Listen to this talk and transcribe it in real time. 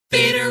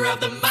of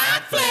the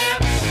Mind Flare.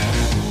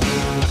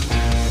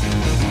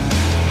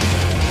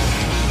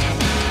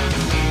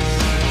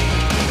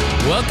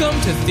 Welcome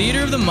to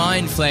Theatre of the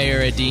Mind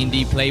Flayer, a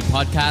D&D play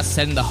podcast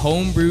set in the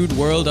homebrewed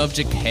world of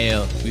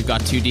Jekyll. We've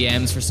got 2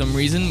 DMs for some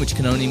reason, which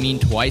can only mean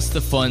twice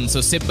the fun. So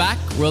sit back,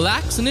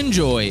 relax, and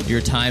enjoy your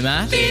time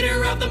at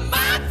Theatre of the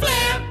Mind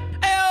Flare.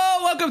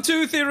 Welcome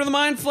to Theatre of the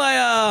Mind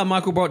Flayer.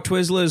 Michael brought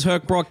Twizzlers,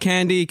 Herc brought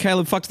candy,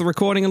 Caleb fucked the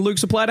recording, and Luke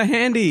supplied a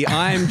handy.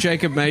 I'm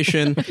Jacob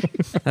Mation.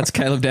 That's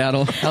Caleb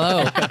Dowdle.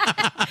 Hello.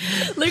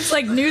 Looks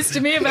like news to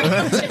me about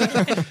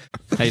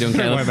How you doing,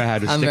 Caleb?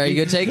 I'm very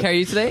good, Jake. How are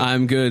you today?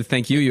 I'm good,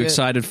 thank you. You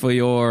excited for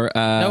your...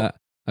 Nope.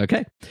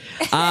 Okay.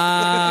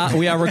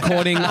 We are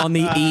recording on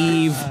the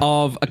eve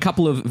of a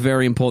couple of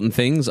very important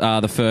things.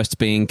 The first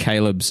being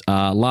Caleb's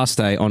last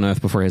day on Earth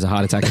before he has a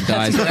heart attack and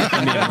dies.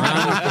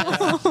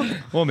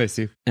 We'll miss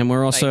you. And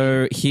we're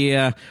also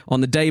here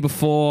on the day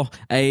before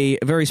a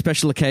very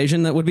special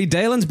occasion that would be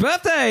Dalen's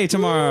birthday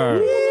tomorrow.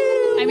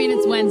 I mean,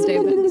 it's Wednesday,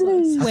 but it's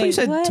close. I thought you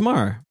said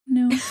tomorrow.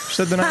 No. She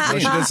said the 19th.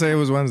 She did say it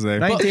was Wednesday.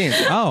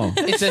 19th. Oh.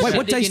 Wait,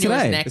 what day's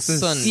today? Next This is-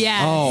 Sunday.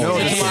 Yeah. Oh. No, So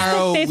it's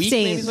tomorrow 15th. week,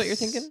 maybe is what you're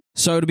thinking?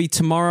 So it'll be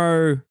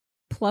tomorrow...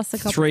 Plus a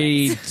couple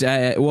 3 days.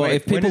 days. Well, Wait,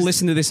 if people when is-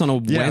 listen to this on a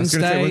Yeah, I was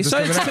gonna say, Wednesday, when's so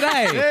this it's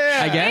coming today,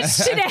 Yeah. I guess.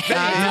 It's today.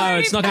 No,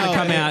 it's not going to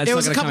come out. It's It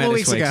was not a gonna couple come of out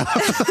weeks this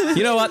ago. week.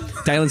 You know what?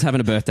 Dalen's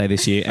having a birthday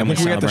this year, and I we're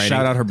think we had to celebrating.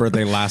 shout out her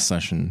birthday last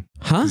session.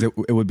 Huh? 'Cause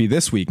It would be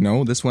this week,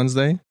 no? This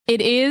Wednesday? It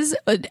is.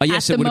 Oh, yes, at it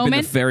the would have been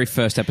moment. the very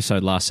first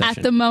episode last session.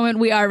 At the moment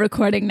we are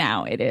recording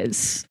now, it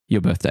is Your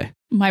birthday.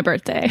 my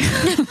birthday.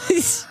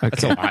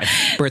 Okay.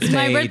 Birthday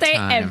my birthday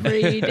time.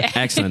 every day.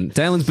 Excellent.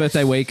 Dalen's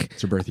birthday week.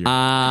 It's her birth year.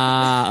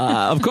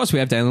 Of course, we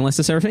have Dalen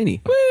Lester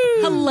Serafini.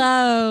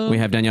 Hello. We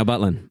have Danielle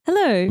Butlin.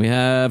 Hello. We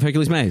have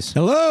Hercules Mays.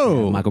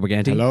 Hello. Michael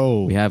Briganti.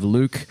 Hello. We have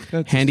Luke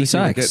That's a Handy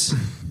sticky Sykes.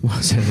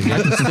 What's it?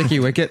 That's a sticky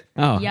wicket.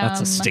 Oh, Yum.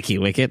 that's a sticky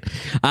wicket.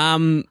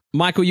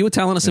 Michael, you were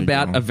telling us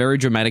about a very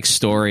dramatic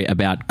story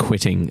about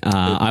quitting.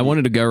 I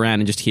wanted to go around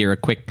and just hear a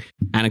quick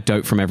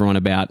anecdote from everyone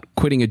about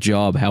quitting a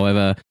job,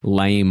 however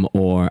lame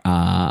or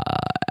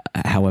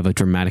however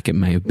dramatic it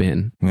may have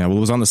been. Yeah, well,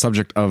 it was on the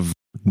subject of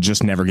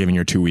just never giving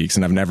your 2 weeks,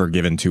 and I've never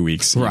given 2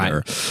 weeks either.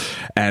 Right.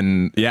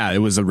 And yeah, it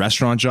was a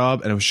restaurant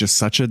job, and it was just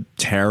such a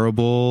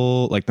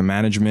terrible, like the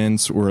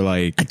managements were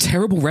like... A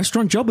terrible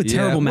restaurant job with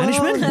terrible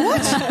management?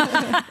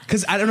 What?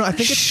 Because I don't know, I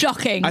think it's...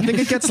 Shocking. I think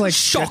it gets like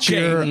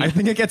sketchier. I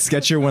think it gets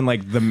sketchier when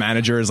like the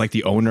manager is like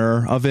the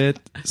owner of it,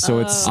 so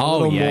it's a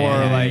little more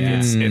like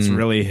it's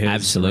really his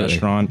Absolutely.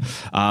 restaurant.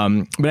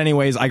 But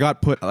anyways, I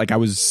got put like I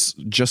was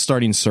just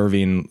starting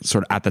serving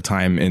sort of at the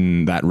time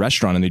in that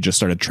restaurant, and they just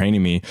started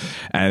training me,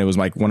 and it was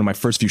like one of my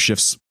first few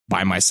shifts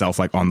by myself,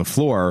 like on the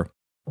floor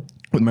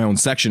with my own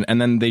section, and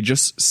then they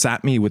just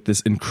sat me with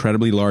this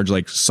incredibly large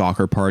like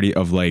soccer party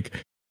of like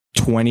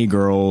 20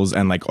 girls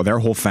and like their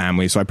whole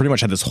family. So I pretty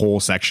much had this whole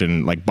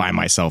section like by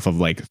myself of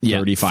like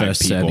 35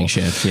 first people. serving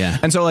shift, yeah.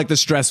 And so like the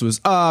stress was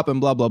up and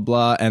blah, blah,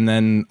 blah. And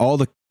then all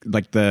the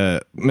like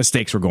the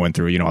mistakes were going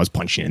through, you know, I was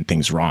punching in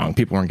things wrong.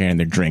 People weren't getting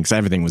their drinks.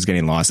 Everything was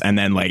getting lost. And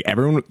then like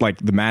everyone, like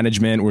the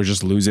management were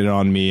just losing it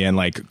on me and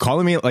like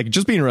calling me like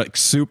just being like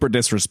super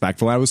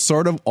disrespectful. I was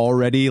sort of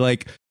already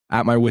like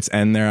at my wit's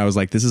end there. I was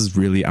like, this is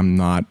really, I'm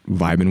not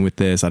vibing with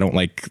this. I don't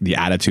like the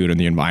attitude and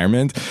the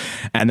environment.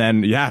 And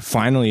then, yeah,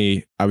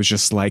 finally I was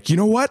just like, you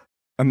know what?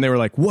 And they were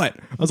like, what?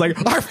 I was like,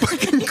 I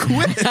fucking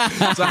quit.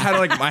 So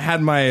I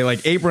had my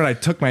like apron. I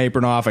took my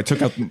apron off. I took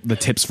out the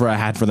tips I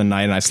had for the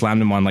night, and I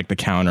slammed them on like the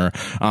counter.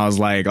 I was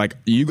like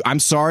I'm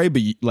sorry,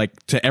 but like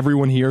to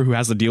everyone here who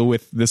has to deal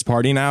with this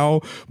party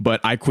now,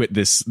 but I quit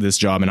this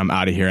job and I'm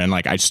out of here. And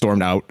like I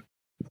stormed out,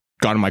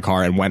 got in my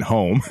car and went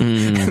home.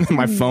 And then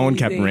my phone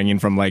kept ringing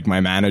from like my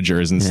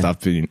managers and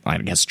stuff, I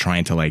guess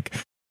trying to like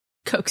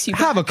Coax you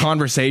have back. a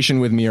conversation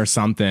with me or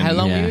something. How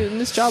long Yeah. were you in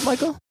this job,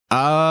 Michael?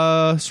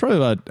 It's probably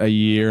about a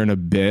year and a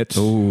bit.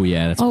 Oh,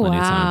 yeah, that's Oh, plenty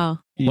of time. wow.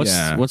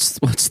 Yeah. What's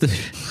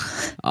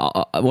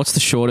the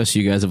shortest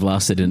you guys have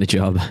lasted in a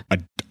job?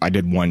 I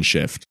did one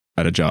shift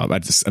at a job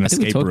at an I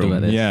think we escape talked room.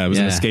 about this. Yeah, it was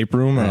an Yeah. escape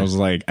room, and I was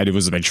like, it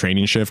was my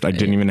training shift. I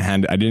didn't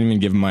even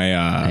give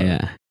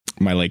my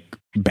my like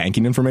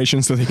banking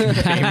information so they can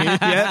pay me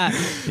yet.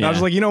 And I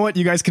was like, you know what,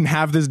 you guys can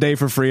have this day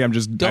for free. I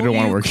don't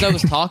want to work. 'Cause I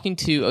was I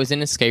was in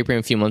an escape room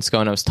a few months ago,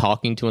 and I was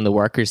talking to one of the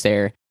workers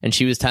there, and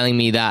she was telling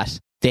me that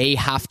they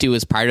have to,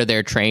 as part of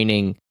their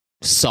training,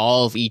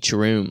 solve each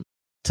room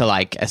to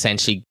like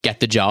essentially get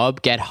the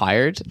job, get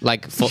hired,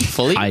 like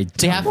fully.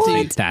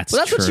 That's That's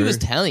what she true. was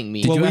telling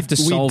me. Did you have to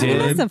solve it?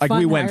 did. That's a Like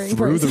we fun went hiring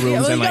through the process.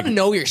 rooms Well, and you like gotta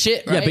know your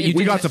shit, right? Yeah, but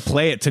we got to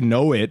play it to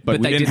know it,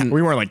 but, But they didn't-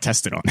 we weren't like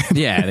tested on it.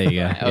 Yeah, there you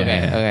go.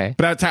 Okay.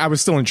 But I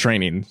was still in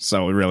training,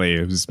 so really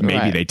it was maybe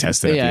Right. they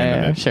tested at the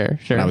end of it.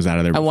 Sure. I was out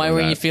of there. And why before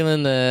were that. you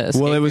feeling the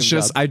escape Well, it was room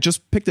just job? I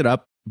just picked it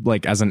up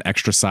like as an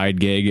extra side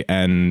gig,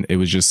 and it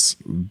was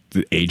just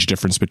the age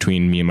difference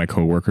between me and my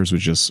coworkers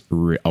was just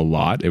a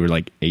lot. They were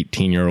like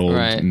 18-year-old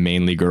Right.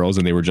 mainly girls,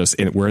 and they were just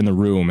we're in the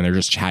room and they're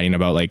just chatting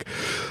about like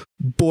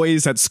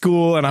boys at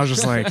school, and I was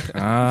just like,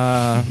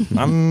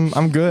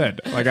 I'm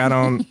good. Like I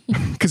don't,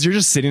 because you're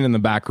just sitting in the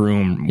back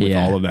room with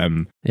all of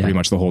them pretty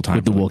much the whole time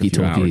with the for like a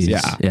few hours.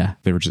 walkie-talkies. Yeah,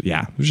 they were just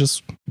it was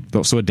just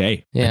so a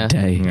day. Yeah. A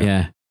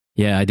day.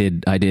 Yeah. I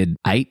did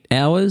 8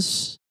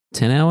 hours,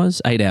 10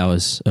 hours, 8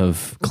 hours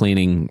of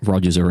cleaning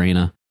Rogers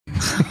Arena.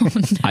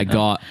 I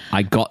got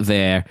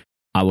there.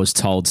 I was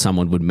told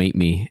someone would meet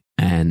me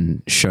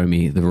and show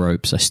me the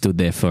ropes. I stood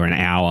there for an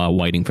hour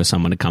waiting for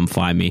someone to come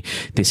find me.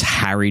 This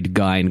harried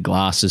guy in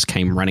glasses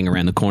came running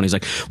around the corner. He's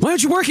like, why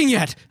aren't you working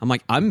yet? I'm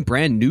like, I'm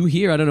brand new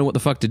here. I don't know what the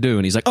fuck to do.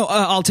 And he's like,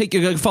 I'll take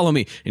you. Follow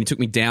me. And he took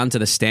me down to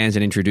the stands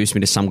and introduced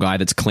me to some guy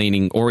that's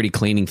already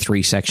cleaning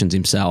 3 sections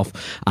himself.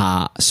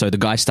 So the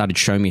guy started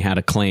showing me how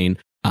to clean.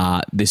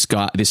 This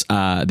guy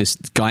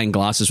in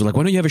glasses was like,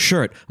 why don't you have a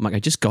shirt? I'm like, I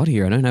just got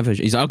here. I don't have a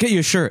shirt. He's like, I'll get you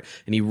a shirt.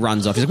 And he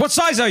runs off. He's like, what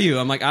size are you?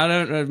 I'm like, I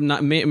don't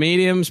know,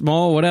 medium,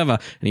 small, whatever.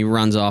 And he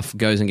runs off,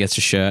 goes and gets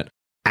a shirt.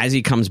 As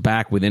he comes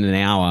back within an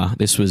hour,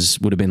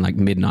 would have been like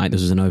midnight.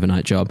 This was an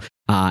overnight job.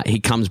 He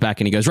comes back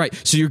and he goes, right,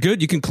 so you're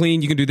good. You can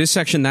clean. You can do this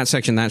section, that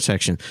section, that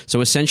section.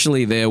 So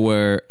essentially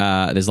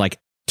there's like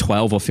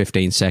 12 or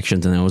 15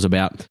 sections, and there was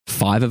about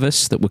 5 of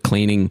us that were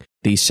cleaning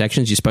these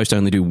sections. You're supposed to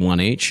only do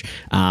 1 each.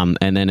 And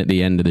then at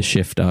the end of the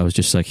shift, I was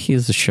just like,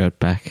 here's the shirt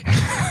back.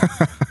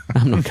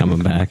 I'm not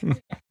coming back.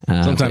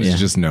 Sometimes you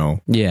just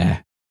know.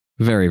 Yeah.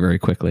 Very, very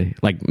quickly.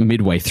 Like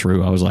midway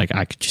through, I was like,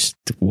 I could just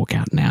walk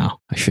out now.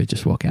 I should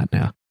just walk out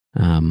now.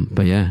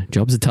 But yeah,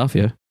 jobs are tough,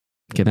 yeah.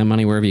 Get that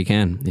money wherever you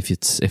can. If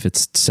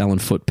it's selling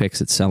foot picks,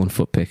 it's selling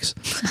foot picks.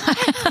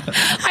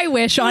 I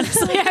wish,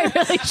 honestly, I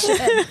really should.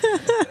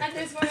 At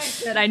this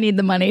point, I need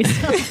the money.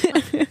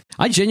 So.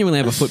 I genuinely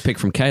have a foot pick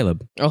from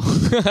Caleb.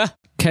 Oh.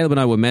 Caleb and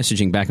I were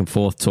messaging back and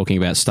forth talking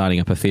about starting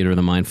up a Theatre of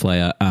the Mind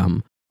Flayer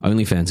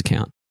OnlyFans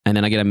account. And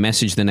then I get a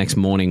message the next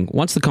morning.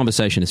 Once the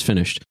conversation is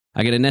finished,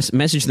 I get a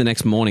message the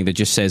next morning that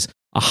just says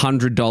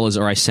 $100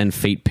 or I send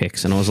feet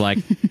pics. And I was like,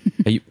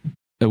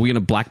 are we going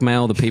to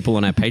blackmail the people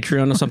on our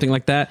Patreon or something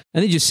like that?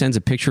 And he just sends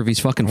a picture of his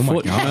fucking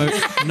foot.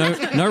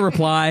 No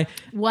reply.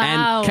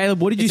 Wow. And Caleb,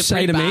 what did you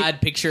say to me?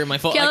 Bad picture of my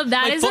foot. Caleb,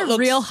 that is a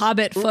real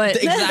hobbit foot.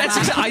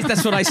 Exactly.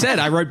 That's what I said.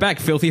 I wrote back,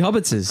 filthy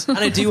hobbitses. And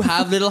I do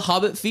have little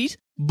hobbit feet,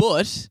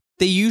 but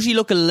they usually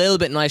look a little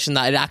bit nicer than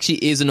that. It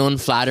actually is an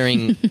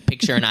unflattering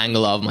picture and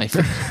angle of my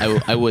foot,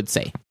 I would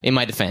say, in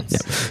my defense.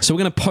 Yep. So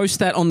we're going to post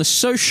that on the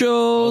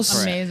socials.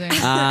 Amazing.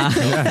 Send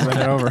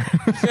it over.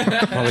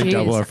 Probably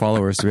double our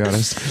followers, to be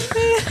honest.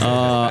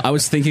 I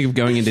was thinking of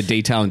going into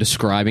detail and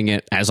describing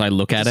it as I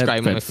look at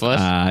Describing it. my foot?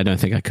 I don't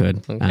think I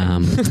could. Okay.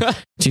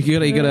 You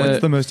gotta,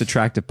 What's the most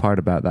attractive part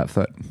about that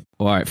foot?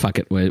 all right, fuck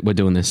it. We're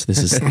doing this. This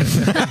is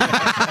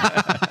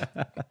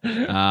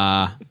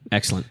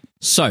excellent.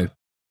 So,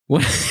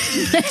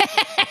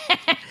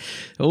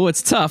 oh,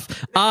 it's tough.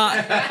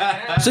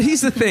 So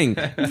here's the thing.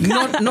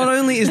 Not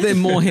only is there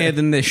more hair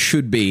than there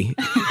should be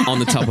on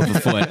the top of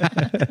the foot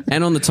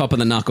and on the top of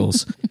the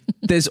knuckles,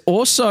 there's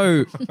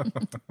also,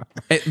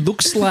 it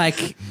looks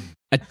like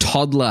a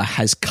toddler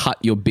has cut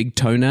your big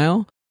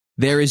toenail.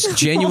 There is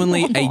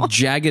genuinely a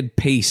jagged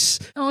piece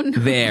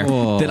there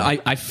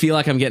that I feel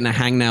like I'm getting a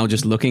hangnail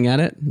just looking at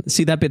it.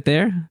 See that bit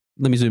there?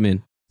 Let me zoom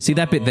in. See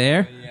that bit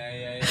there?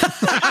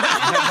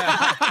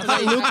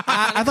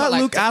 I thought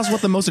Luke asked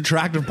what the most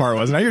attractive part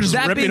was. Now you're just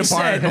ripping being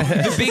apart.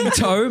 said, the big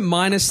toe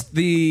minus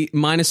the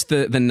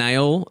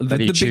nail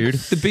That he chewed.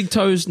 The big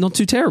toe's not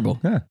too terrible.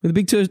 Yeah. The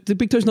big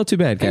toe's not too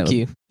bad. Thank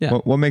Caleb. you. Yeah.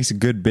 What makes a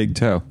good big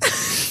toe?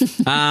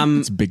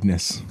 It's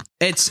bigness.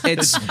 It's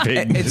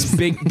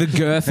big. The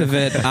girth of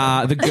it,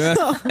 the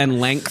girth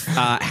and length,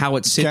 how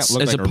it sits Can't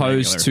look as like a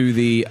opposed to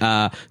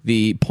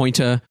the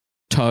pointer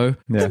toe.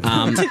 Yeah.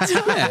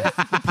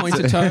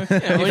 Pointer toe.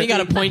 When you got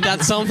to point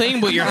at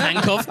something, but you're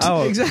handcuffed.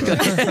 Oh,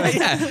 Exactly.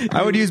 Yeah.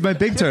 I would use my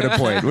big toe to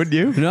point, wouldn't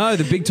you? No,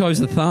 the big toe's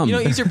the thumb. You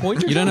don't use your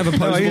pointer? You don't have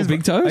opposable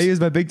big toes? I use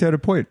my big toe to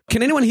point.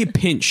 Can anyone here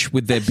pinch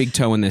with their big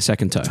toe and their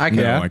second toe? I can.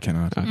 Yeah. No, I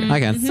cannot. I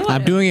can.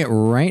 I'm doing it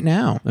right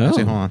now. Oh.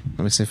 Actually, hold on.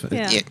 Let me see if it.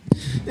 Yeah.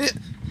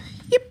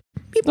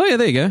 Oh, yeah,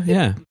 there you go.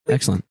 Yeah,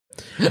 excellent.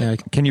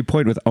 Can you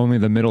point with only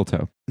the middle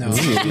toe? No.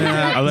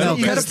 No,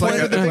 because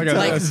like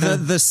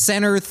the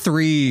center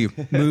 3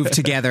 move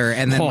together,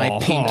 and then my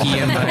pinky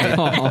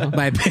and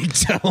my big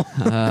toe.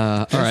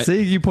 All right.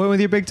 See, you point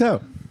with your big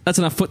toe. That's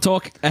enough foot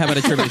talk. How about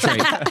a trivia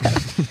treat?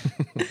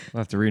 We'll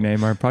have to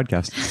rename our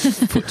podcast.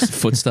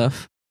 Foot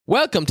stuff.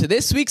 Welcome to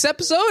this week's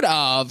episode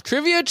of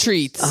Trivia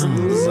Treats.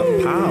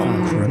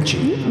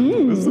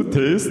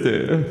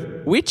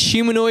 Which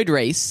humanoid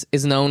race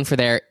is known for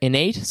their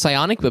innate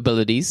psionic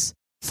abilities,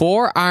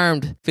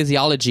 4-armed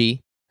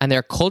physiology, and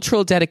their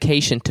cultural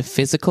dedication to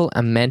physical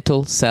and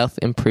mental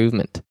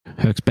self-improvement?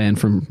 Herc's banned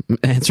from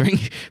answering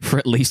for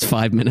at least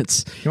 5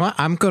 minutes. You know what?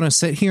 I'm going to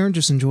sit here and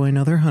just enjoy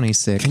another honey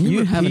stick. Can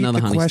you have another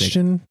honey stick?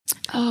 question?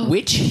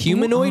 Which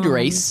humanoid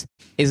race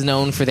is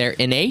known for their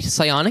innate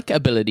psionic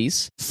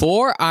abilities,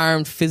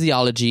 4-armed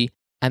physiology,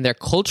 and their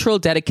cultural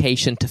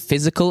dedication to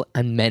physical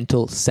and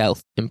mental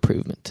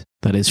self-improvement.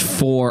 That is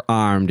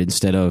four-armed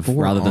instead of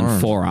rather than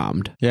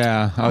four-armed.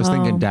 Yeah, I was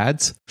thinking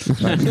dads.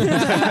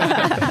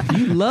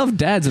 You love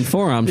dads and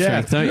forearm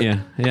strength, don't you?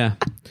 Yeah.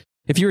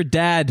 If you're a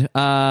dad,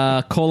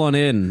 call on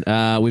in.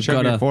 We've Show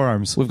got me your a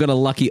forearms. We've got a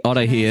lucky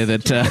otter here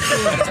that.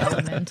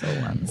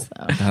 Elemental ones,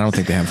 though. I don't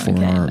think they have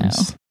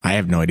forearms. I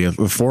have no idea.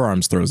 The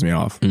forearms throws me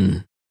off.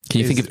 Can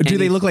you think of? Do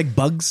they any- look like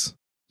bugs?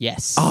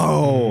 Yes.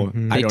 Oh,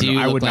 I don't know.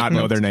 I look would like not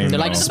know their name. They're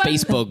like though.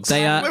 space bugs.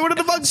 They are Wait, what are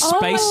the bugs?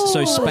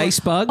 space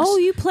bugs. Oh,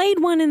 you played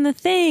one in the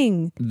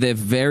thing. They're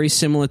very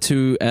similar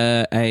to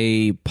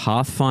a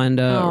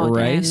Pathfinder Oh, damn,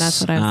 race.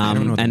 that's what I was I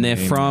don't know and the they're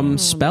name. from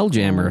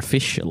Spelljammer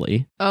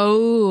officially.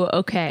 Oh,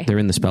 okay. They're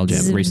in the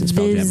Spelljammer, recent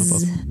Spelljammer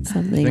book.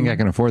 Something. Think I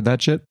can afford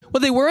that shit?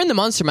 Well, they were in the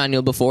Monster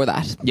Manual before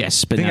that.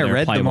 Yes, but Think now I they're a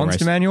read the playable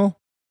Monster race. Manual?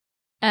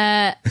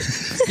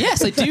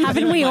 Yes, I do.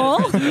 Haven't we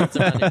all?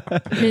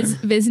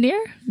 Visnir?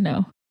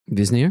 No.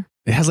 Disney?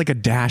 It has like a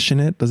dash in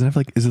it. Does it have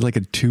like? Is it like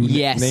a two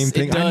Yes, name it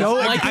thing? does. I know.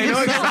 Like, I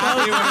know exactly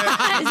what it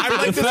is. I'm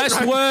like The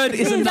first word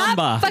is a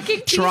number.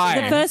 Fucking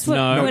Try. The first word,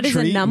 No, word is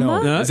a tree? number.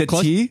 No, Is it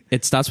close. T?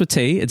 It starts with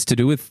T. It's to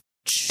do with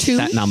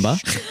that number.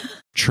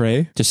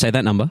 Trey. Just say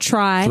that number.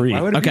 Try. Three.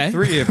 Why would it Okay. be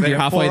 3 if they You're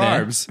have halfway 4 there.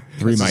 arms?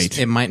 Three might.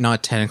 It might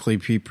not technically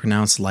be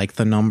pronounced like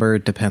the number.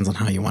 It depends on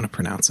how you want to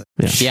pronounce it.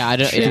 Yeah, I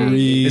don't. Yeah.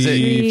 Three. Is it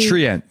Three.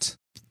 Treant?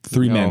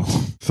 Three men?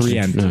 Three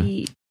end.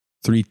 No.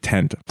 Three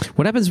tent.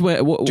 What happens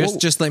where?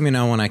 Just let me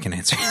know when I can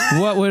answer.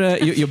 What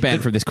would you're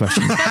banned from this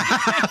question?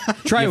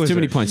 Try too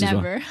many points as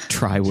Never. well.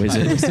 Try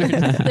wizard.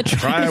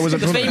 Try was a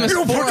The famous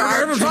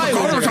four-armed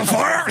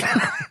tri-wizard.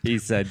 He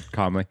said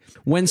calmly.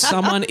 When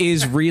someone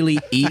is really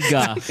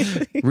eager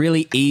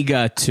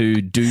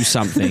to do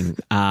something,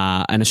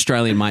 an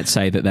Australian might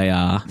say that they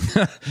are.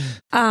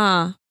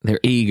 They're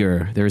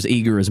eager. They're as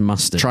eager as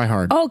mustard. Try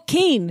hard. Oh,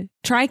 keen.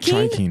 Try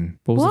keen. Try keen.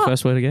 What was What? the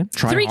first word again?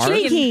 Try Three hard.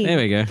 keen. There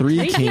we go.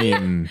 Three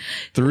keen.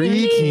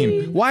 Three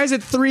keen. Why is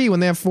it three when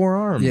they have 4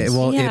 arms? Yeah,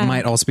 well, Yeah. it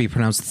might also be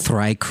pronounced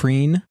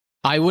thrycreen.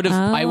 I would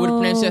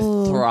pronounce it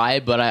Oh. thry,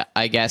 but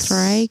I guess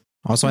Try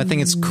Also, I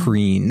think it's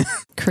creen.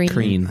 cream.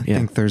 Green. I Yeah.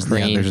 think there's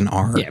an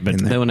R. Yeah, but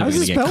in they there. were never How's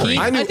going it to get spelled? green.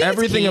 I knew think it's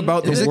everything keen.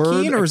 about the Is it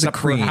word keen or is it except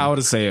for cream? how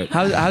to say it.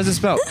 How's it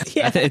spelled?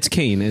 It's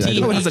keen. Is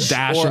it? What is a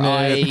dash or in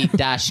it? I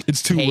dash.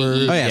 It's 2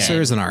 words. Oh yeah, so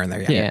there's an R in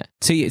there. Yeah.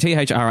 Yeah.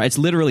 THR. It's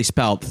literally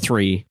spelled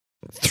three.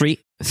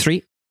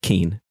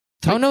 Keen.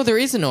 Oh no, there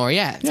is an or.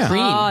 Yeah, Yeah.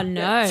 Green. Oh,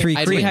 no. Three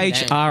I'd cream. read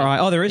THRI.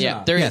 Oh, there is.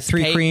 Yeah, a- there Yeah, is.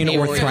 three green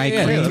or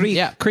thry-creen. Three.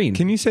 Yeah. Green.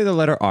 Can you say the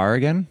letter R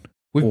again?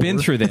 We've been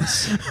through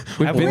this.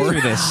 We've been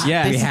through this.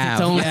 Yeah, This We is have.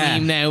 its own Yeah.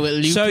 theme now. With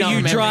Luke So not you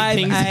remembering drive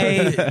things.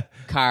 a.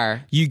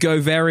 car You go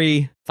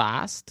very.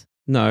 fast.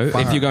 No,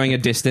 Far. if you're going a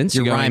distance,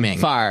 You're going rhyming.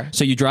 Far.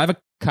 So you drive a.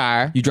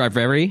 Car. You drive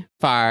very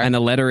Far. and the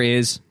letter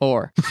is.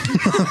 or.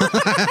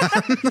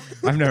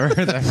 I've never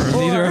heard that.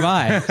 Neither have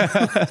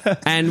I.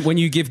 And when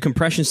you give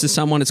compressions to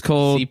someone, it's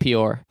called.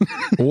 CPR.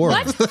 Or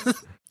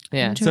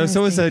Yeah. So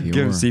someone said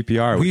give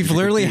CPR. We've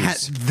literally had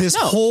this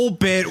whole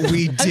bit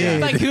we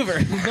did Vancouver.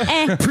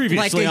 Previously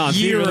like a on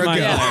year Theater of my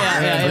ago.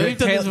 God. Yeah, we've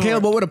done this before.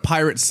 Caleb, what would a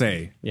pirate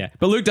say? Yeah,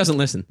 but Luke doesn't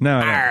listen. No,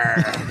 no.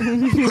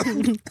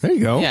 There you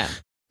go. Yeah.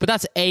 But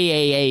that's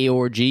AAA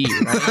or G.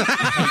 Right?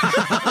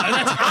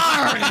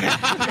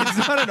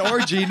 It's not an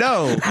orgy,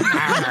 no.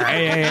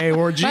 AAA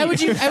or G. How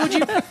would you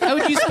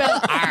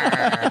spell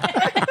R?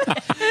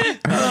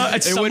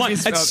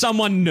 It's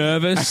someone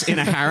nervous in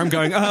a harem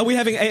going, are we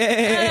having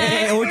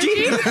a orgy?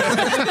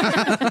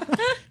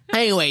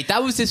 Anyway,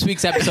 that was this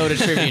week's episode of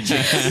Trivia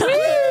Chicks.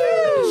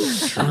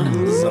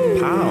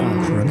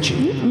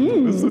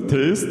 Crunchy. It's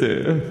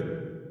tasty.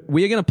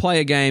 We are going to play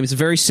a game. It's a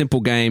very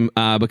simple game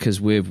because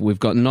we've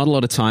got not a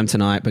lot of time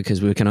tonight because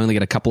we can only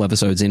get a couple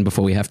episodes in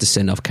before we have to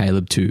send off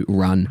Caleb to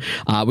run.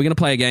 We're going to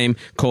play a game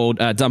called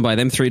Done by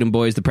Them Freedom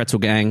Boys, the Pretzel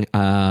Gang.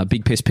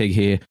 Big Piss Pig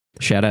here.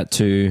 Shout out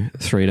to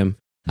Freedom.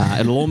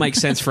 It'll all make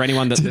sense for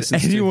anyone that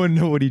listens to... Anyone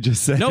know what he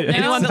just said? Nope,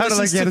 anyone that Sounded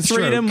listens he had to a stroke.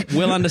 Freedom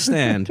will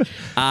understand.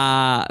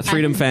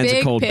 Freedom fans are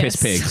big called piss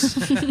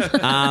piss.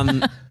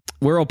 pigs.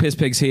 We're all piss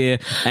pigs here,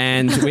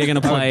 and we're going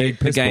to play big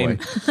the piss game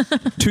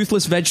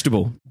Toothless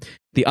Vegetable.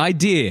 The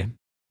idea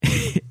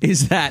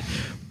is that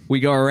we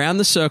go around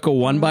the circle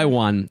one by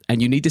one,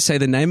 and you need to say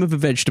the name of a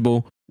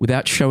vegetable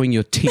without showing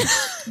your teeth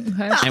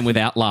and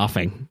without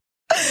laughing.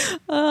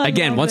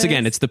 Again, once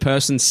again, it's the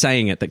person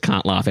saying it that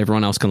can't laugh.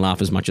 Everyone else can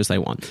laugh as much as they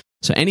want.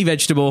 So any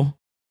vegetable,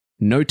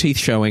 no teeth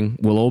showing,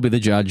 will all be the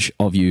judge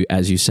of you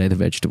as you say the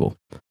vegetable.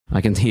 I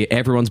can hear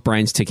everyone's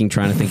brains ticking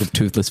trying to think of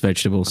toothless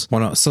vegetables.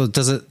 Well, no, so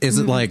is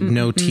it like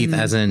no teeth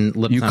as in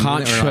lip? You tongue,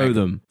 can't or show like-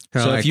 them.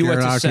 or So like if you were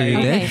you're to allowed say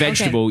Okay,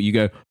 vegetable, you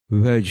go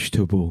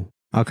vegetable.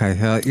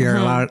 Okay, you're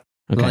allowed.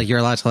 Okay. Like you're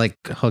allowed to like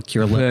hook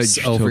your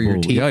lips over your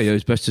teeth. Yeah,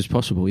 as best as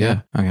possible.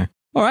 Yeah. Okay.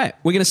 All right,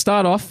 we're going to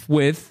start off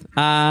with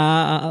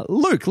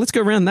Luke. Let's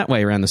go around that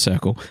way around the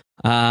circle.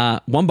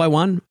 One by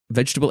one,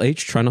 vegetable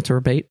each. Try not to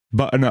repeat.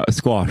 Butternut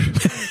squash.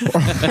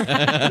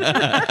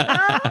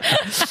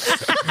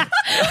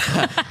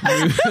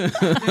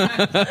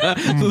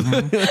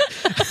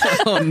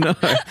 Oh no!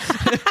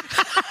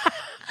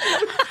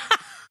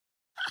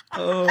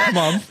 Come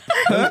on.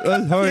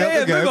 Let's hurry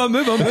up again.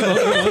 Move on.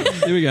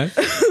 Here we go.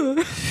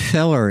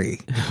 Celery.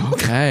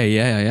 Okay,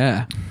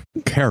 yeah.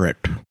 Carrot.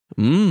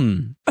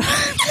 Can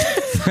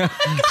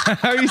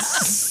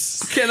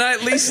I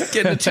at least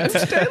get an attempt,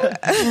 Taylor?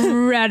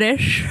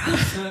 Radish.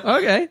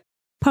 Okay.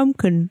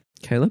 Pumpkin.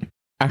 Caleb?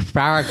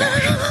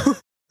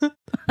 Asparagus.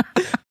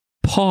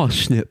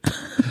 Parsnip.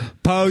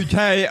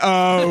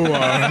 Potato.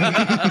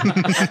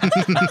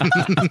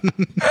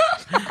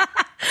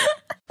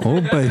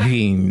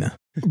 Aubergine.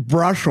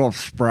 Brussels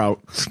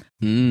sprouts.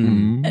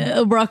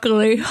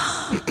 Broccoli.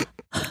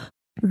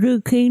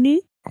 Zucchini.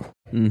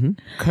 Mm-hmm.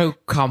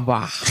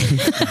 Cucumber.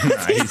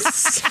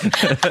 Nice.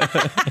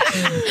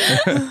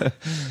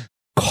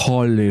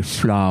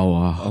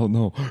 Cauliflower. Oh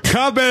no.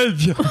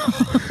 Cabbage.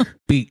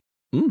 Beet.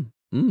 Oh,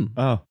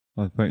 I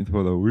was waiting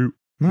for the root.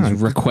 He's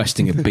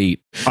requesting a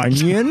beat.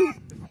 Onion.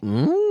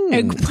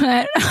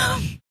 Eggplant.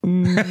 I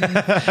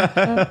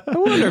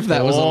wonder if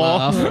that was a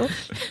laugh.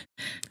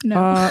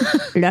 No.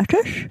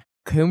 Lettuce.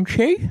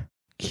 Kimchi.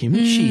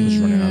 Kimchi.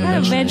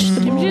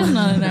 Kimchi is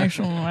not an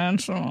actual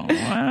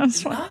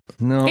vegetable.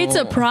 No. It's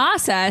a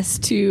process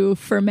to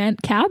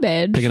ferment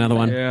cabbage. Pick another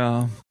one.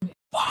 Yeah.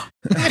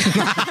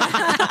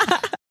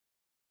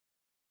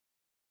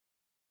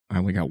 I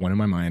only got one in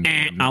my mind.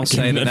 I'll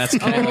say that's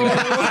taking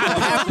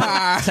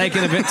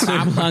a bit too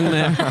long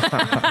there.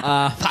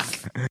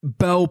 Fuck.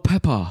 Bell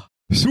pepper.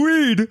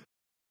 Swede.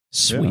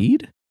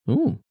 Swede?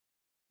 Oh,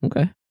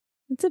 okay.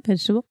 It's a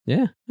vegetable.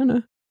 Yeah, I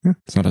know.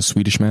 It's not a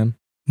Swedish man.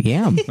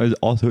 Yam. It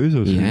also is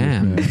a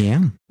Swede.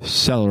 Yam.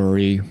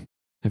 Celery.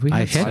 Have we I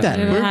had hit that.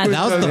 That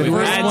That was the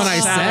first had one I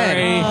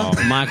said. Oh,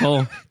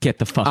 Michael, get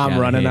the fuck out I'm of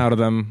running here. out of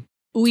them.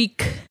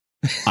 Weak.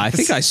 I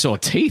think I saw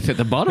teeth at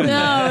the bottom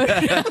No.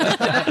 there.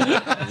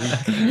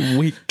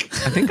 Weak.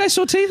 I think I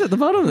saw teeth at the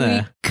bottom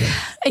there.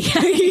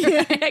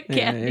 I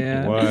can't.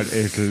 Yeah. What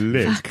is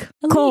lick?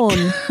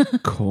 Corn.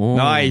 Corn.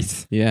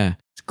 Nice. Yeah.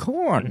 It's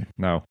corn.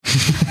 No.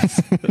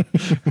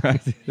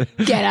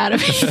 Get out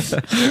of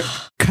here.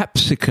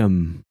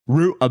 Capsicum.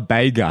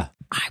 Rutabaga.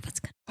 I was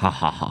gonna. Ha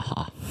ha ha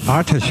ha.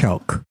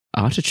 Artichoke.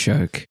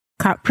 Artichoke.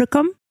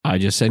 Capsicum. I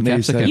just said No, you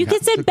capsicum. said- You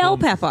could say bell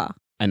pepper.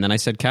 And then I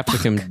said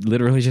capsicum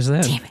literally just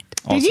there. Damn it.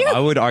 Also, you? I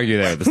would argue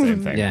they're the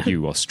same thing. Yeah.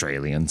 You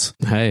Australians.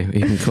 Hey,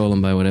 you can call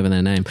them by whatever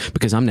their name.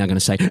 Because I'm now going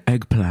to say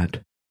eggplant.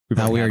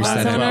 No, we already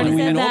said Someone it. already We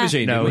said did that.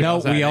 aubergine. No, didn't we? No,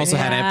 we also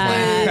had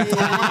eggplant.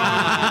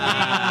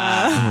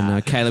 Oh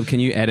no, Caleb, can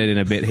you edit in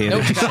a bit here? No,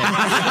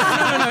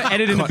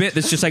 edit in a bit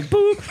that's just like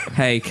boop.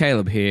 Hey,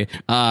 Caleb here.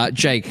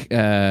 Jake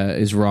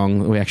is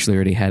wrong. We actually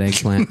already had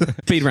eggplant.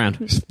 Speed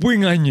round.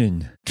 Spring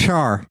onion.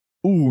 Char.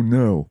 Oh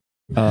no.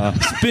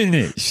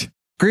 Spinach.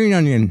 Green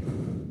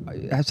onion.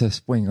 That's a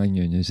spring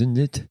onion, isn't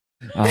it?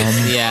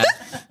 Yeah.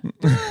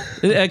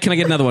 Can I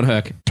get another one,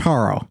 Herc?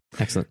 Taro.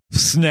 Excellent.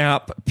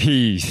 Snap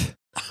peas.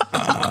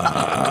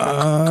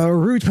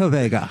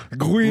 Rutabaga.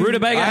 Green.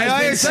 Rutabaga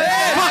has been said.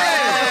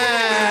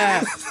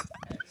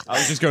 I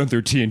was just going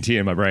through TNT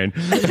in my brain.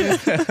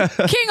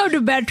 King of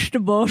the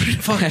vegetables.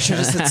 Fuck, I should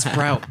have said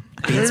sprout.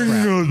 Bean Yeah.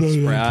 sprout.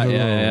 Bean sprout.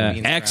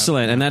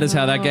 Excellent. And that is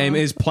how that game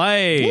is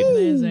played.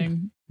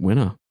 Amazing.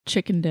 Winner.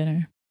 Chicken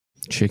dinner.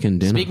 Chicken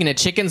dinner. Speaking of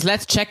chickens,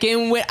 let's check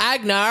in with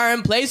Agnar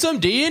and play some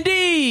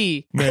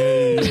D&D. Ooh,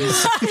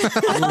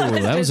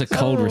 that was a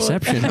cold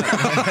reception. Leader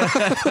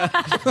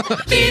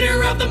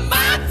of the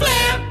Mind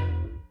Flip.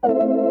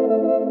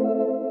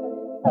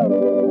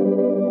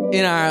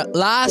 In our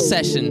last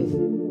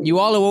session, you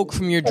all awoke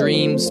from your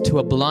dreams to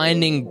a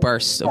blinding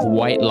burst of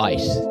white light,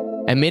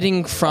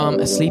 emitting from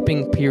a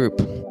sleeping Pirup.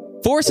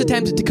 Force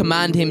attempted to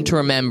command him to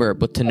remember,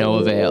 but to no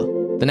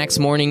avail. The next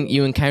morning,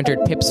 you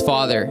encountered Pip's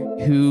father,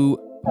 who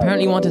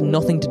apparently wanted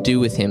nothing to do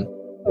with him.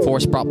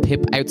 Force brought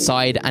Pip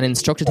outside and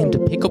instructed him to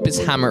pick up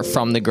his hammer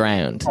from the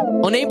ground.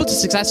 Unable to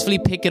successfully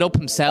pick it up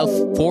himself,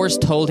 Force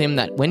told him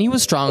that when he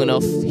was strong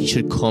enough, he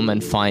should come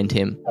and find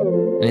him.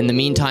 And in the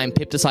meantime,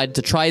 Pip decided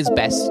to try his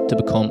best to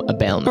become a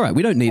bellman. All right,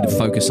 we don't need to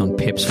focus on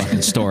Pip's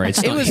fucking story.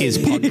 It's not his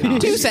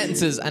podcast. 2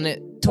 sentences, and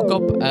it took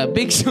up a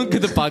big chunk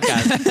of the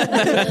podcast.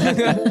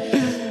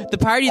 The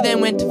party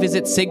then went to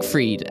visit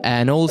Siegfried,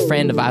 an old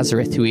friend of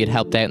Azareth who he had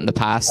helped out in the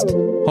past,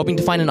 hoping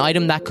to find an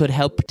item that could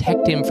help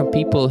protect him from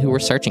people who were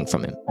searching for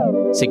him.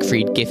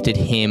 Siegfried gifted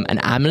him an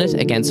amulet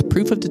against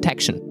proof of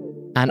detection,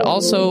 and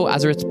also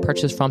Azareth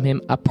purchased from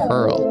him a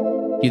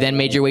pearl. You then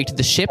made your way to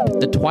the ship,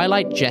 the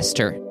Twilight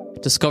Jester,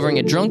 discovering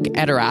a drunk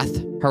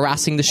Edorath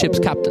harassing the ship's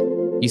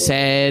captain. You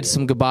said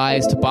some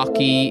goodbyes to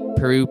Baki,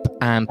 Perup,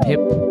 and Pip,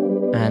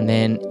 and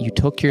then you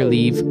took your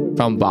leave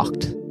from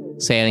Vocht,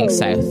 sailing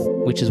south,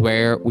 which is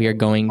where we are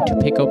going to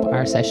pick up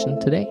our session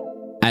today.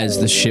 As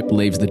the ship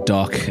leaves the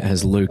dock,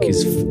 as Luke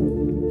is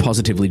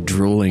positively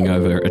drooling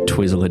over a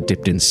Twizzler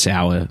dipped in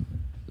sour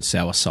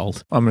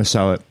salt. I'm going to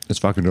sell it. It's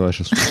fucking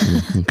delicious.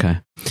 Okay.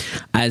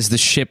 As the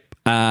ship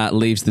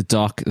leaves the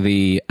dock,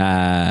 the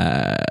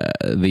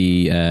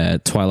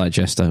Twilight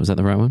Jester, was that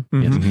the right one?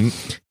 Mm-hmm.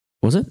 Yes.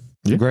 Was it?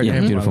 Great Yeah,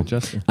 name, beautiful.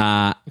 Jester.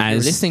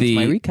 As listening to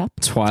my the recap.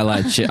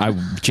 Twilight, I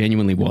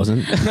genuinely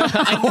wasn't.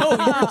 I know,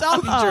 you're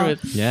talking through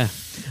it. Yeah.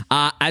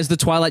 As the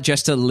Twilight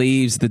Jester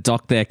leaves the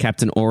dock there,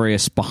 Captain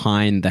Aureus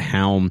behind the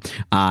helm,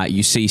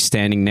 you see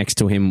standing next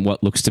to him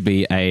what looks to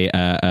be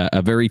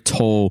a very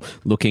tall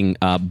looking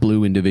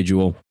blue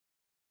individual.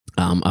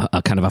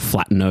 A kind of a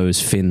flat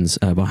nose, fins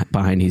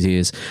behind his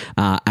ears.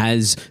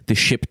 As the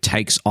ship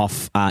takes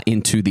off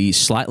into the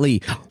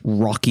slightly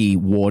rocky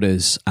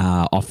waters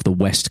off the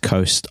west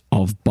coast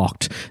of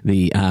Bokt,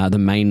 the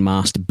main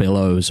mast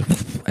billows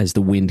as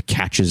the wind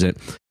catches it.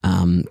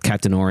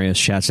 Captain Aureus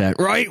shouts out,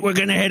 "Right, we're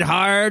going to head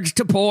hard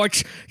to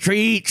port.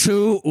 3,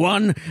 2,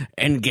 1,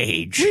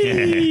 engage."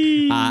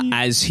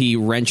 As he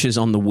wrenches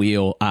on the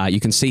wheel, you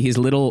can see his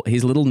little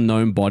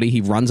gnome body.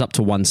 He runs up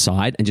to one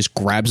side and just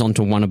grabs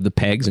onto one of the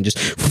pegs and just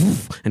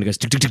and it goes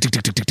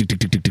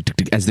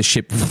as the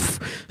ship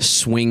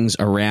swings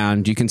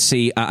around. You can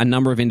see a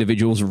number of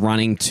individuals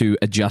running to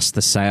adjust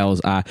the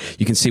sails.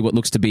 You can see what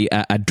looks to be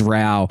a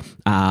drow,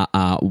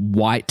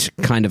 white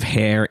kind of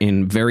hair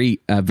in very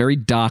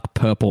dark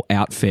purple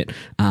outfit.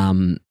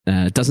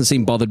 Doesn't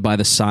seem bothered by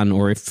the sun,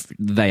 or if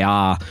they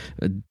are,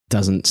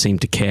 doesn't seem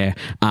to care.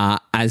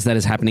 As that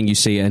is happening, you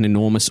see an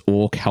enormous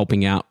orc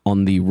helping out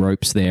on the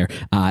ropes there.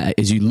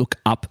 As you look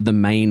up the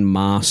main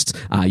mast,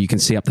 you can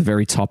see up the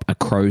very top a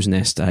crow's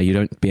nest.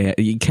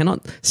 You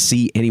cannot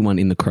see anyone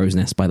in the crow's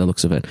nest by the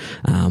looks of it.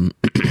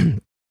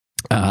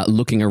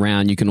 Looking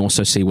around, you can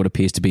also see what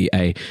appears to be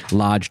a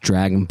large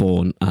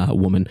dragonborn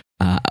woman,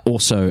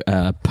 also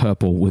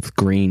purple with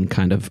green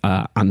kind of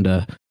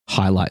under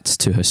highlights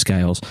to her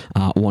scales,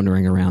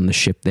 wandering around the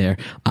ship there.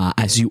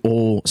 As you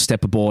all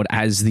step aboard,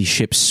 as the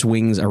ship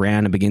swings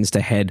around and begins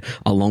to head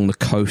along the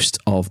coast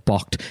of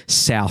Bokt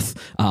south,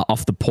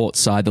 off the port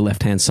side, the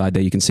left-hand side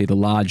there, you can see the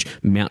large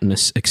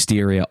mountainous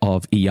exterior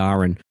of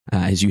Iyaran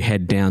as you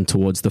head down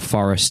towards the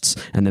forests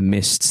and the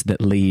mists that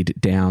lead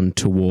down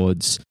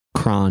towards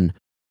Kran.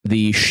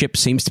 The ship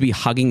seems to be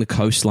hugging the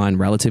coastline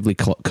relatively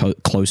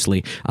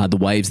closely. The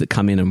waves that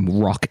come in and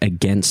rock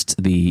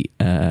against the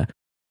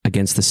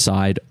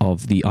side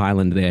of the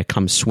island there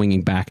come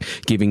swinging back,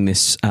 giving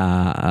this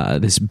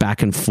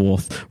back and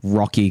forth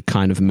rocky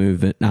kind of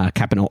movement.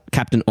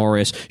 Captain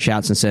Aureus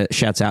shouts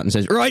out and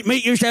says, "Right,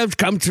 make yourselves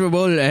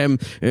comfortable.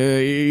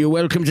 You're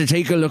welcome to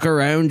take a look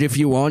around if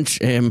you want.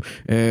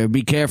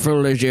 Be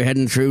careful as you're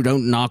heading through.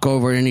 Don't knock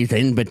over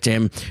anything, but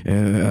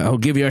I'll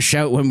give you a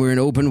shout when we're in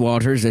open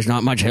waters. There's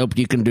not much help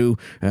you can do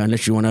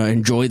unless you want to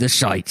enjoy the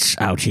sights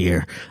out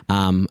here."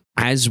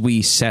 As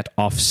we set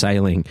off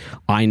sailing,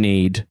 I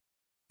need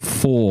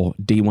 4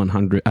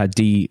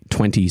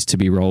 D20s to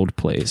be rolled,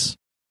 please.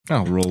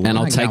 I'll roll. And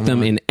I'll take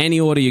them in any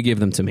order you give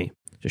them to me.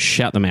 Just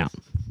shout them out.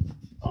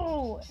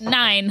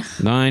 9.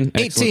 9.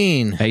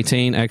 18.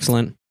 18,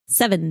 excellent.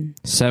 7.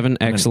 7,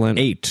 excellent.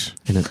 8.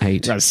 And an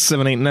 8. Got a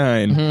 7, 8,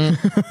 9.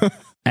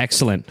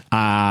 Excellent.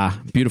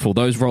 Beautiful.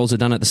 Those rolls are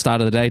done at the start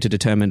of the day to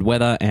determine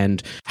weather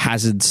and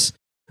hazards,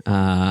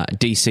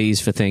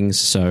 DCs for things.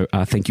 So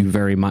thank you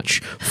very much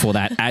for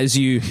that. As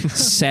you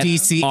set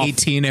DC off,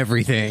 18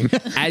 everything.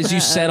 as you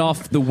set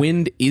off, the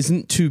wind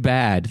isn't too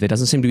bad. There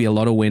doesn't seem to be a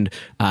lot of wind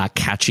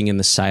catching in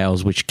the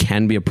sails, which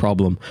can be a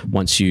problem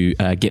once you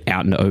get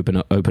out into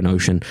open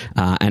ocean.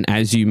 And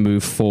as you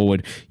move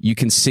forward, you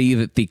can see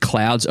that the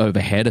clouds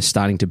overhead are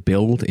starting to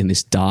build in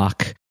this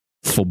dark,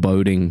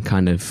 foreboding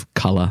kind of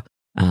color.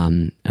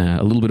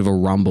 A little bit of a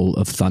rumble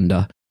of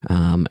thunder.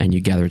 And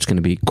you gather it's going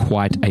to be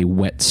quite a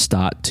wet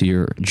start to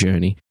your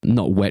journey.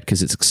 Not wet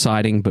because it's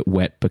exciting, but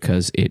wet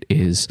because it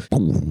is.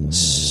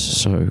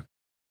 So,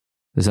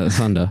 is that the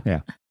thunder?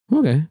 Yeah.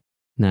 Okay.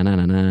 Na.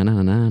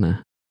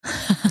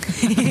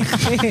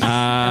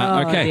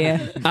 Okay.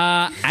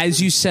 As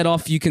you set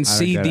off, you can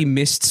see get the it.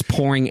 mists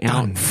pouring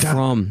out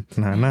from.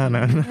 No.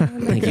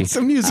 Thank you.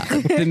 Some music.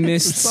 The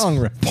mists Song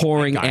riff.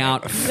 pouring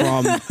out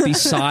from the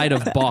side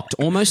of Bokt,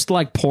 almost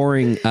like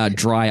pouring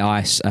dry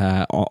ice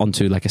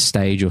onto like a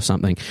stage or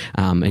something.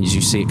 And as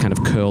you see it kind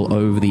of curl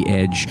over the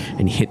edge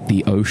and hit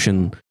the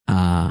ocean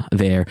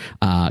there.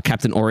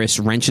 Captain Aureus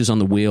wrenches on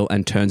the wheel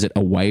and turns it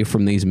away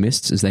from these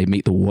mists as they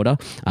meet the water,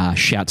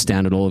 shouts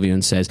down at all of you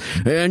and says,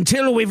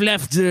 "Until we've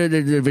left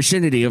the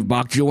vicinity of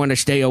Bokt, you want to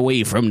stay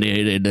away from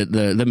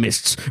the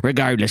mists,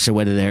 regardless of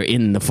whether they're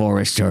in the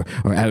forest or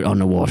out on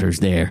the waters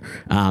there."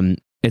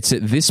 It's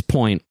at this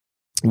point,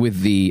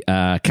 with the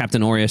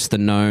Captain Aureus, the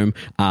gnome,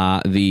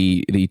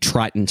 the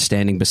Triton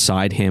standing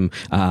beside him,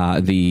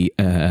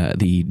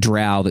 the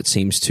drow that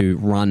seems to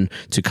run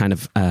to kind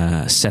of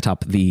set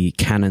up the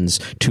cannons,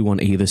 2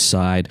 on either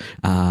side,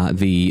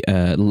 the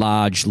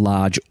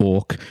large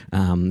orc,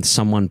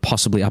 someone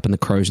possibly up in the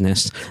crow's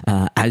nest.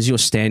 As you're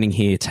standing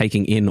here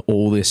taking in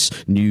all this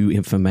new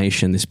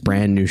information, this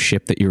brand new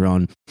ship that you're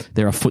on,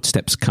 there are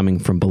footsteps coming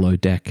from below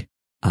deck.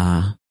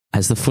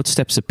 As the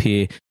footsteps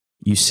appear,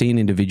 you see an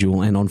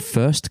individual, and on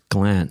first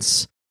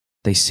glance,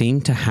 they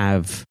seem to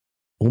have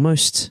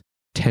almost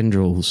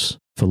tendrils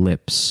for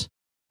lips.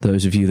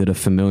 Those of you that are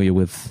familiar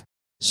with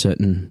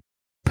certain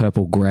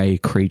purple-grey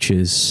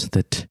creatures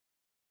that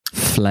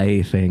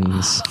flay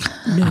things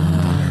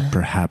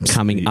Perhaps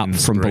coming the up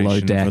from below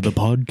inspiration deck. for the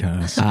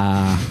podcast.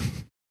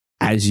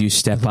 As you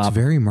step up,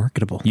 very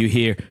marketable. you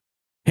hear,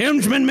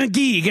 Helmsman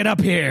McGee, get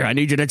up here. I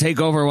need you to take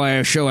over while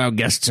I show our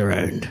guests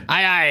around.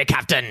 Aye, aye,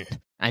 Captain.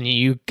 And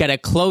you get a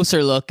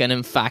closer look, and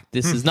in fact,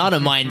 this is not a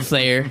mind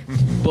flayer,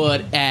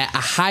 but a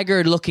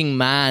haggard-looking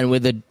man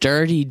with a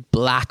dirty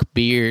black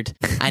beard,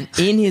 and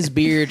in his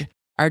beard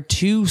are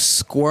two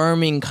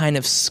squirming kind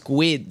of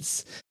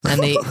squids,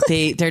 and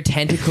their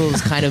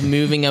tentacles kind of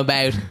moving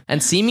about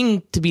and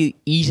seeming to be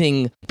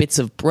eating bits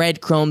of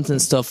breadcrumbs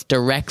and stuff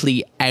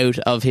directly out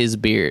of his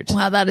beard.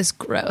 Wow, that is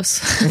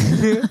gross.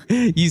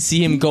 You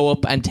see him go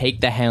up and take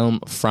the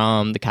helm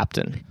from the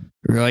captain.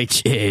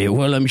 Right,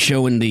 while I'm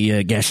showing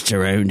the guests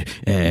around,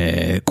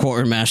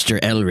 Quartermaster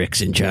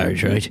Elric's in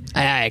charge, right?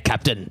 Aye, aye,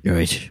 Captain.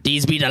 Right.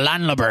 These be the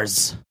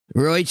landlubbers.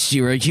 Right,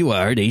 you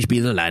are. These be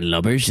the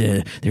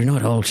landlubbers. They're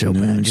not all so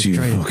bad. Just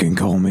try fucking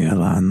call me a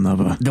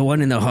landlubber. The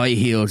one in the high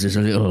heels is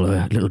a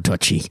little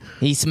touchy.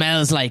 He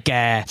smells like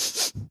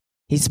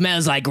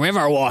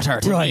river water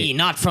to me,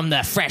 not from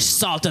the fresh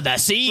salt of the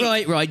sea.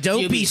 Right.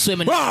 Don't You be be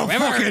swimming in the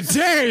river.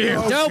 dare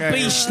you! Don't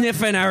be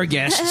sniffing our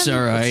guests,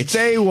 all right?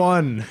 Day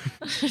one.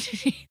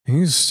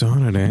 You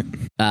started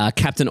it.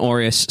 Captain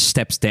Aureus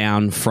steps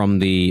down from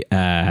the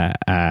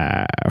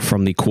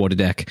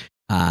quarterdeck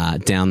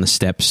down the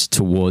steps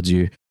towards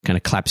you, kind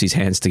of claps his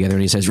hands together,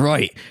 and he says,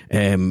 right,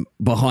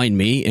 behind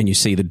me, and you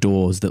see the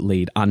doors that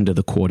lead under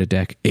the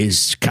quarterdeck,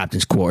 is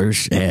Captain's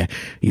quarters.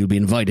 You'll be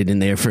invited in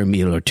there for a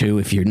meal or two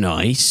if you're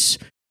nice.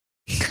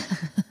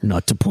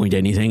 Not to point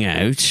anything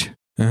out.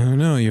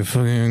 No, your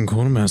fucking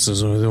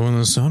quartermasters are the one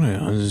that started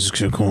it. I just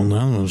could call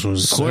them.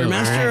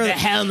 Quartermaster? The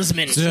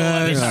helmsman, so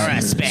a bit of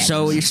respect.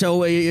 So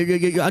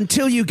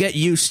until you get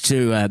used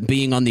to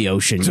being on the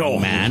ocean,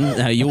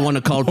 man, you want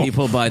to call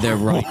people by their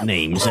right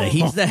names.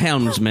 He's the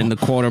helmsman, the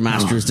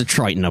quartermaster is the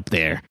Triton up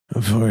there.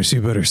 Of course,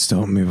 you better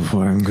stop me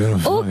before I'm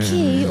gonna.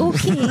 Okay,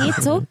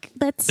 it's okay.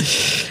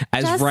 Let's.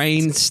 As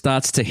rain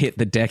starts to hit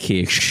the deck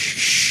here,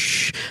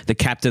 the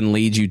captain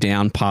leads you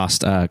down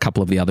past a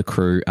couple of the other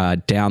crew,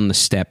 down the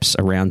steps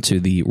around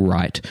to the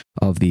right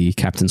of the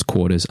captain's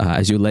quarters.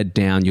 As you're led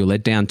down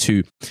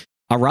to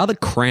a rather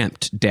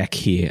cramped deck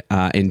here.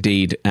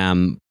 Indeed,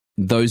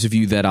 those of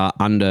you that are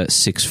under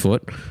 6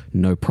 foot,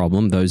 no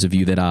problem. Those of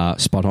you that are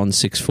spot on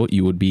 6 foot,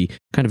 you would be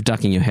kind of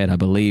ducking your head. I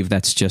believe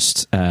that's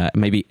just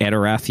maybe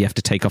Edorath. You have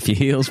to take off your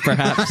heels,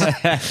 perhaps.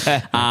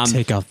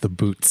 Take off the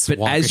boots. But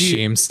Walk as a you,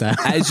 shame style.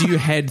 as you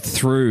head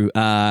through,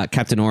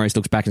 Captain Aureus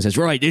looks back and says,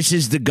 right, this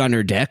is the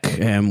gunner deck.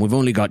 We've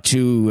only got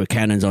 2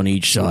 cannons on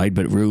each side,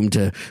 but room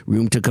to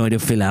kind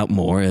of fill out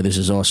more. This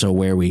is also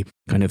where we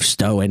kind of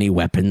stow any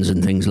weapons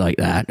and things like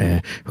that.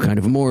 Kind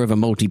of more of a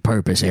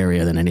multi-purpose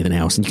area than anything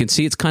else. And you can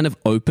see it's kind of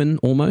open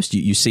almost.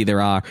 You see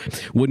there are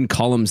wooden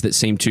columns that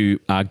seem to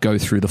go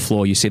through the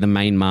floor. You see the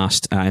main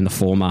mast and the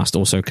foremast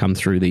also come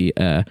through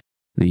the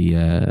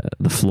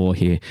floor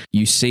here.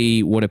 You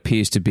see what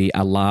appears to be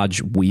a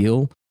large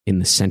wheel in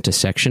the center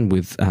section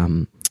with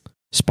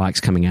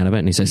spikes coming out of it,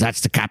 and he says,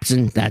 "That's the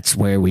captain. That's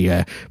where we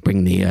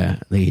bring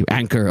the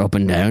anchor up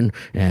and down.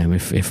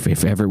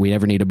 If ever we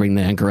ever need to bring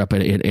the anchor up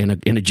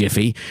in a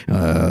jiffy,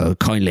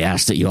 kindly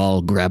ask that you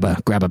all grab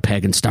a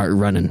peg and start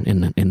running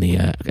in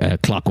the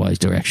clockwise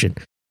direction."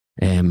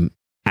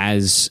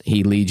 As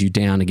he leads you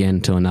down again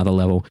to another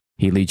level,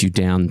 he leads you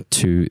down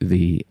to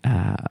the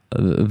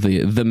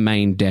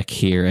main deck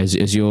here.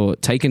 As you're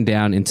taken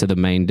down into the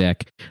main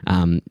deck,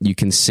 you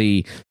can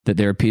see that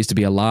there appears to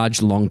be a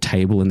large, long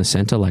table in the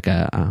center, like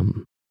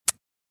a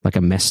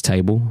mess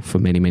table for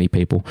many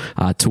people.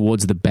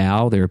 Towards the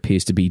bow, there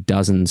appears to be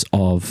dozens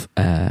of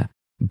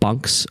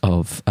bunks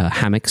of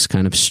hammocks,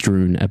 kind of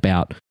strewn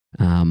about.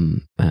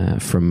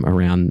 From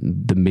around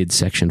the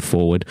midsection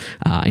forward.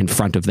 In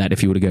front of that,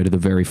 if you were to go to the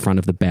very front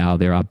of the bow,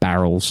 there are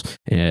barrels,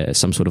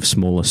 some sort of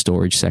smaller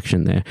storage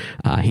section there.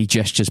 He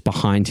gestures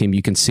behind him.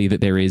 You can see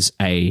that there is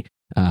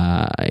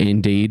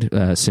indeed,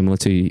 similar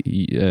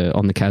to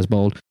on the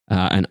Casbold,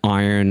 an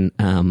iron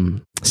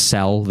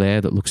cell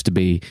there that looks to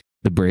be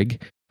the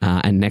brig.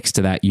 And next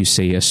to that, you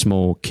see a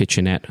small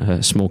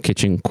kitchenette, small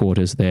kitchen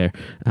quarters there.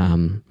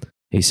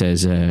 He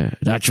says,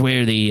 that's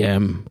where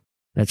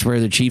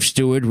the chief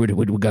steward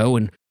would go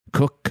and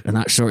cook and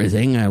that sort of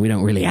thing. We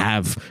don't really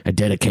have a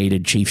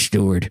dedicated chief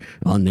steward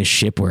on this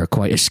ship. We're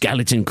quite a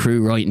skeleton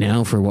crew right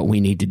now for what we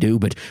need to do,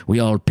 but we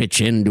all pitch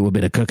in and do a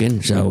bit of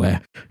cooking. So,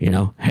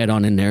 head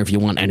on in there if you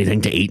want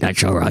anything to eat.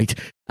 That's all right.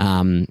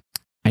 And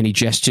he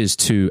gestures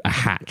to a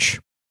hatch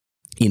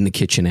in the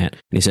kitchenette,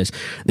 and he says,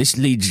 "This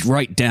leads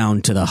right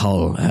down to the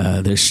hull.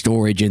 There's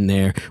storage in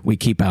there. We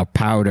keep our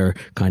powder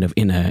kind of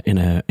in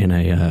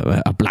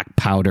a black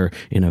powder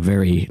in a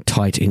very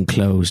tight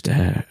enclosed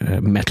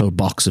metal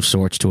box of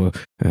sorts to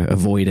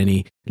avoid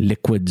any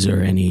liquids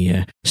or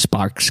any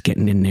sparks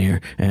getting in there.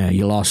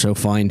 You'll also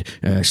find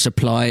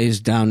supplies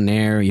down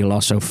there. You'll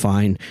also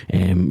find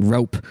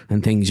rope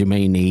and things you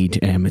may need.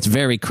 It's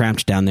very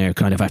cramped down there.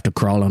 Kind of have to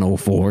crawl on all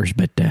fours.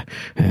 But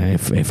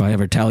if I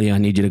ever tell you I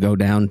need you to go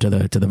down to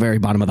the very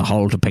bottom of the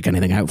hole to pick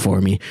anything out for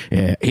me,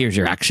 here's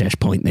your access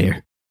point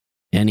there.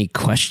 Any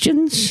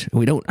questions?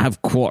 We don't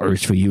have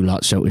quarters for you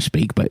lot, so to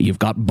speak, but you've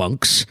got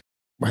bunks.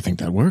 I think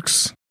that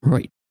works.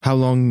 Right. How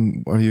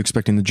long are you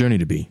expecting the journey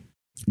to be?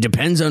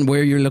 Depends on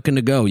where you're looking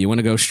to go. You want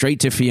to go straight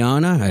to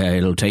Fianna?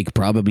 It'll take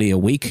probably a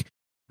week,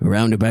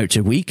 around about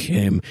a week,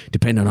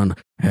 depending on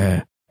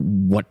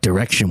what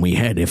direction we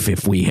head.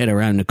 If we head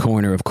around the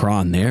corner of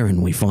Cron there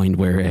and we find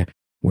where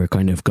we're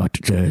kind of got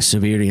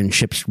Severian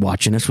ships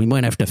watching us, we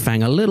might have to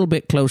fang a little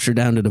bit closer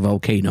down to the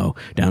volcano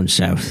down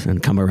south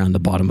and come around the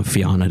bottom of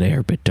Fianna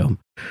there.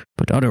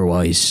 But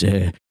otherwise,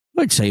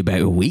 I'd say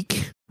about a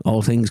week,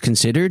 all things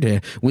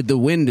considered. With the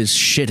wind as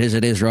shit as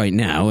it is right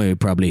now,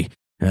 probably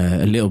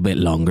a little bit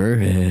longer.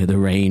 The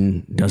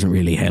rain doesn't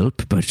really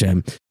help. But,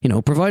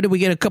 provided we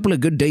get a couple of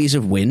good days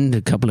of wind,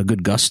 a couple of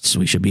good gusts,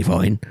 we should be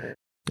fine.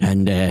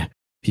 And if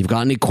you've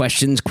got any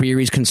questions,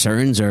 queries,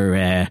 concerns,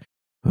 or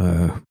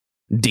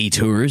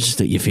detours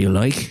that you feel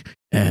like,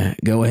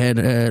 go ahead,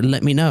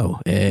 let me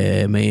know.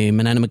 May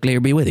Manana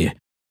McClear be with you.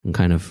 And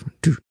kind of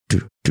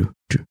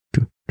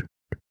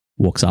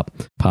walks up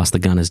past the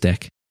gunner's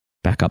deck,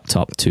 back up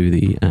top to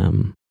the,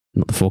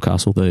 not the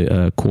forecastle,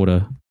 the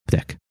quarter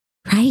deck.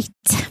 Right.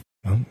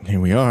 Well, here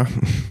we are.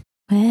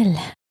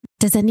 Well,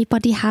 does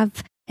anybody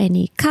have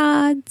any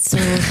cards or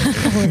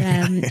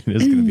It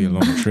is going to be a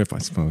long trip, I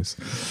suppose.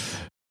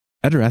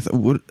 Edorath,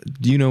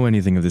 do you know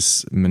anything of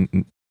this?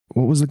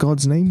 What was the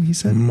god's name, he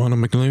said? Mana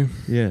McLew.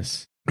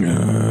 Yes.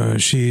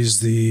 She's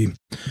the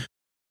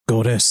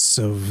goddess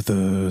of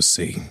the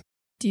sea.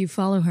 Do you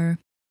follow her?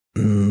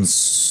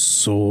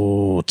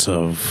 Sort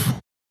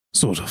of.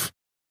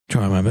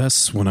 Try my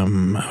best when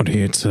I'm out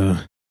here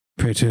to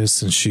pray to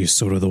us, and she's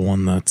sort of the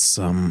one that's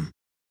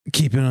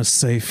keeping us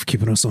safe,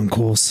 keeping us on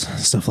course,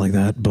 stuff like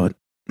that. But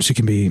she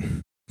can be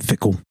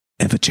fickle,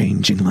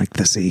 ever-changing like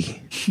the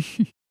sea.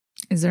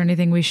 Is there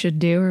anything we should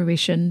do or we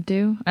shouldn't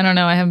do? I don't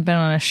know. I haven't been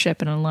on a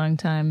ship in a long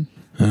time.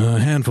 A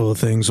handful of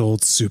things,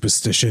 old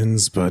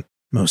superstitions, but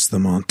most of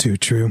them aren't too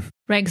true.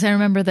 Right, because I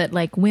remember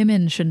that,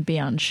 women shouldn't be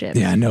on ships.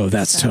 Yeah, no,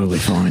 that's totally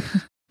fine.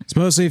 It's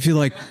mostly if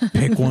you,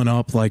 pick one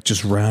up,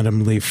 just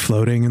randomly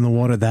floating in the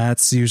water,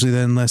 that's usually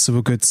then less of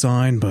a good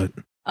sign, but...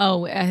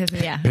 Oh,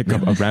 yeah. Pick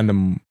up a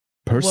random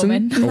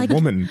person? Woman. A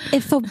woman.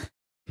 if a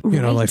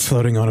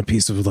floating on a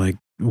piece of,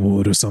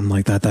 wood or something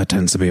like that, that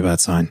tends to be a bad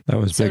sign. That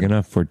was big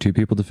enough for 2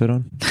 people to fit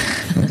on?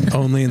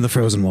 Only in the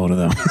frozen water,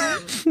 though.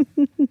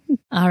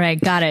 All right,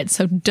 got it.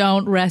 So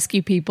don't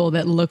rescue people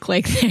that look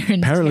like they're in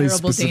Apparently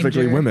terrible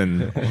specifically danger. women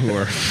who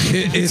are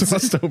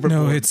tossed overboard.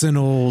 No, it's an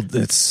old...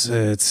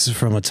 It's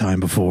from a time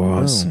before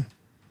us. Oh.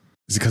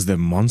 Is it because they're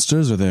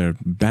monsters, or they're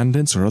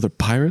bandits, or other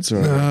pirates,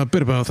 or A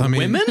bit of both. I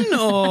mean... Women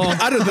or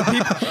out of the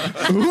people?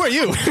 Who are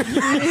you?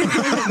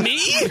 me?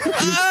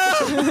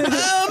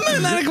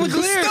 Manic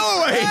McClear.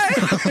 Stowaway!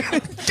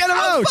 Get him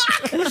out!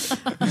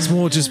 It's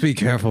more just be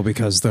careful,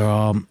 because there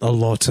are a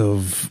lot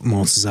of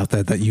monsters out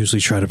there that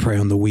usually try to prey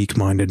on the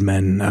weak-minded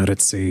men out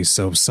at sea,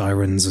 so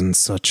sirens and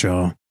such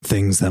are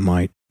things that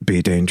might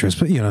be dangerous,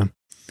 but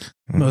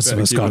most of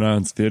us keep an got... eye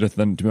on Theodeth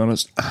then, to be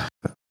honest.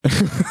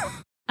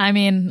 I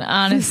mean,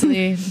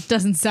 honestly, it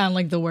doesn't sound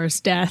like the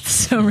worst death,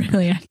 so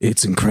really.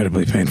 It's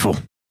incredibly painful.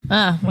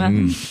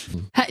 Well.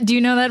 Do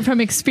you know that from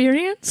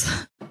experience?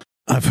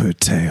 I've heard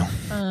tale.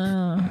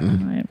 All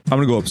right. I'm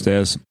going to go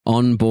upstairs.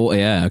 on board?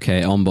 Yeah,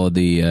 okay. On board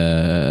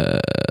your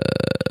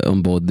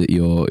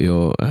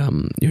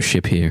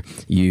ship here,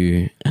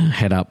 you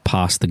head up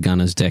past the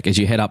gunner's deck. As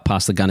you head up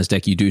past the gunner's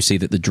deck, you do see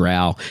that the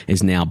drow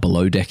is now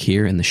below deck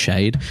here in the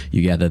shade.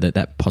 You gather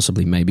that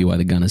possibly may be why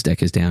the gunner's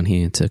deck is down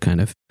here, to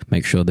kind of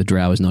make sure the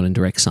drow is not in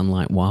direct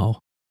sunlight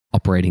while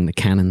operating the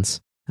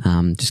cannons.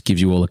 Just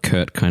gives you all a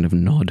curt kind of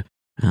nod,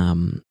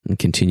 and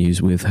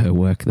continues with her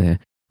work there.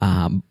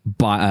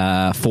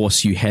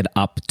 Force, you head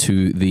up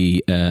to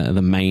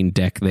the main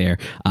deck there.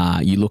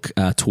 You look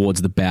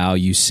towards the bow.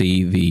 You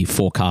see the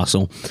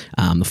forecastle.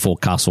 The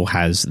forecastle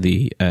has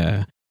the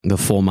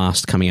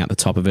foremast coming out the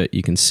top of it.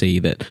 You can see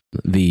that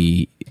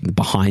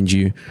behind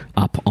you,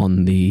 up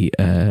on the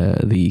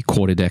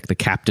quarter deck, the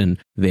captain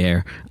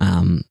there,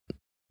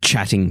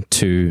 chatting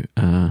to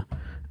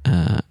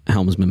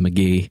Helmsman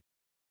McGee.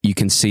 You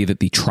can see that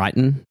the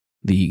Triton,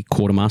 the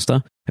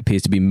quartermaster,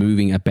 appears to be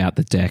moving about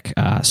the deck,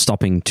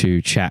 stopping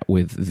to chat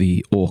with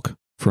the orc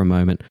for a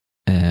moment,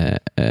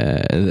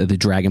 the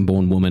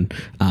dragonborn woman,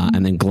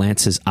 and then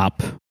glances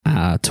up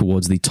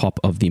towards the top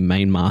of the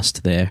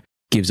mainmast there,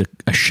 gives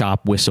a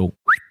sharp whistle,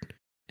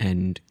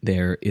 and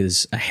there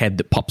is a head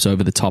that pops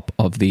over the top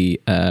of the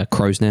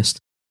crow's nest,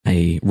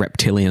 a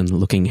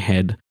reptilian-looking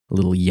head, a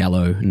little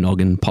yellow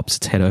noggin pops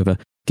its head over,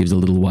 gives a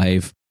little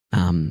wave,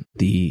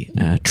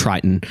 The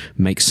Triton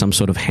makes some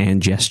sort of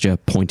hand gesture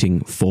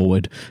pointing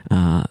forward.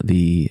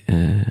 The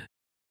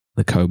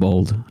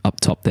kobold up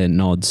top there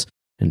nods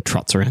and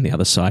trots around the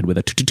other side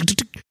with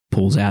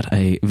pulls out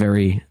a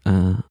very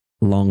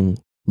long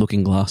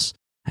looking glass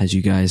as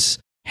you guys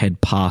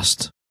head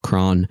past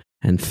Kron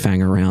and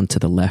Fang around to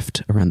the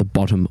left, around the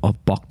bottom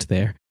of Bokt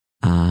there.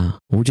 What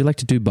would you like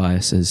to do,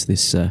 Bias, as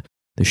this the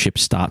ship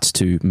starts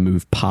to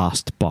move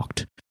past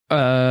Bokt?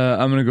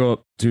 I'm going to go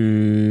up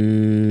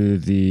to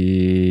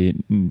the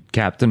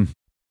captain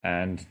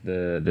and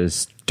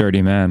this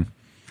dirty man.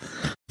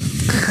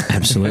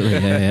 Absolutely,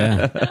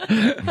 yeah.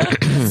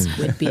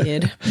 Split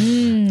beard.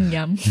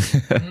 Yum.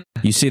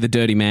 You see the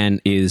dirty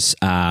man is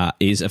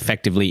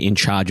effectively in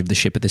charge of the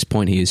ship at this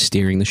point. He is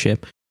steering the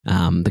ship.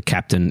 The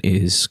captain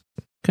is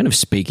kind of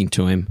speaking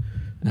to him.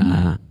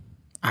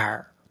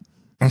 Arr.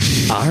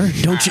 Arr?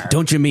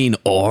 Don't you mean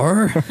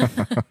Orrr?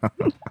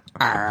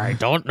 Arr, I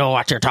don't know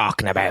what you're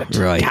talking about.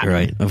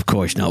 Right. Of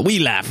course not. We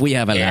laugh. We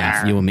have a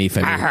laugh. You and me,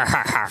 Fibbers.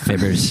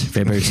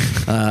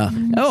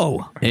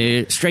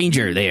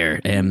 Stranger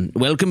there.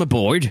 Welcome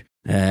aboard.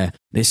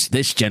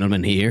 This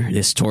gentleman here,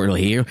 this turtle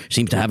here,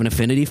 seems to have an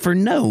affinity for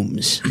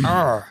gnomes.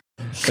 Arr.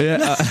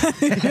 Yeah,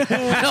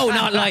 No,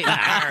 not like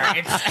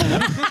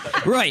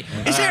that. Right.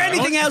 Is there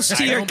anything else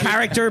to your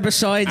character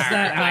besides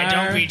that? I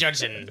don't be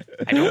judging.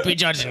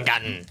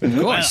 Cotton. Of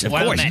course.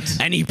 Met.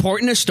 Any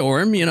port in a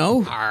storm, you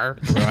know. Arr.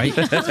 Right.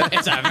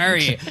 It's a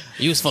very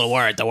useful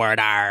word, the word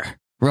arr.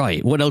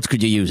 Right. What else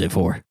could you use it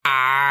for?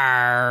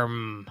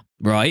 Arm.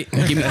 Right.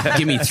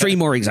 Give me 3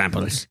 more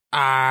examples.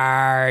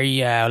 Are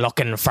you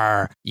looking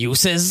for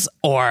uses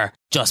or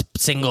just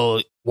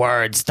single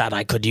words that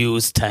I could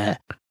use to,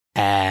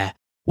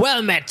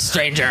 well met,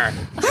 stranger?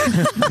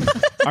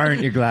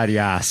 aren't you glad you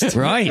asked?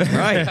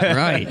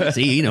 Right.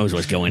 See, he knows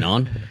what's going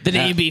on. The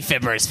name be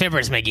Fibbers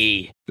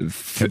McGee.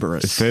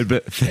 Fibbers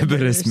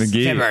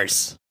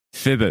McGee.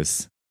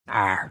 Fibbers.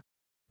 Arr.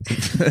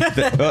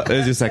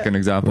 There's your second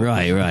example.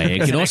 Right.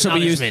 It can also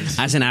be used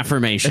as an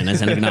affirmation,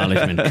 as an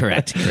acknowledgement.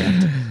 Correct.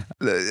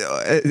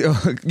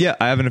 Yeah,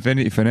 I have an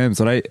affinity for gnomes,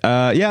 right?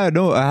 I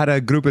had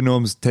a group of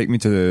gnomes take me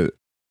to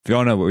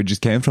Fiona, where we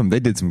just came from. They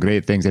did some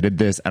great things. I did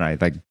this, and I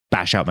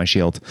bash out my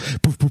shield.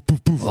 Poof, poof,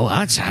 poof, poof. Oh,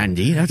 that's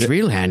handy. That's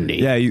real handy.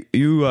 Yeah,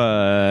 you.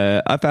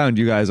 I found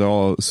you guys are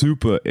all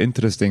super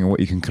interesting in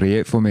what you can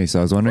create for me. So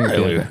I was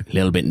wondering,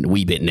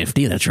 wee bit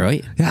nifty. That's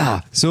right.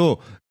 Yeah. So,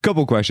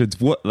 couple questions.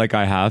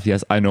 I have?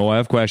 Yes, I know I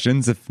have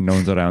questions. If no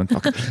one's around,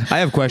 I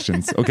have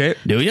questions. Okay.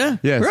 Do you?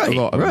 Yes. Right. A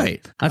lot of them.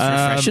 Right. That's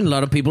refreshing. A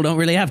lot of people don't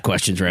really have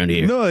questions around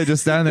here. No, they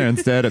just stand there and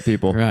stare at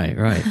people. Right.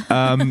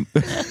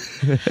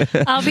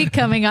 I'll be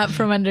coming up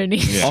from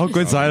underneath.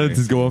 Awkward silence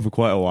is going for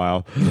quite a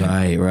while.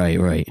 Right.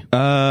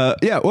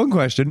 One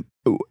question.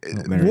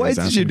 What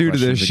did you do to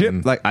the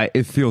ship? Again.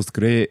 It feels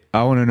great.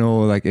 I want to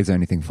know, is there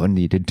anything fun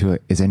you did to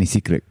it? Is there any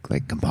secret,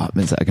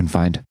 compartments that I can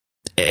find?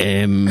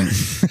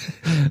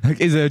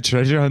 Is there a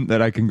treasure hunt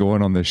that I can go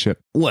on this ship?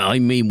 Well, I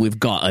mean, we've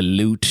got a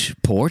loot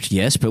port,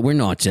 yes, but we're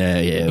not.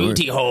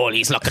 Booty hole.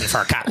 He's looking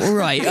for cat.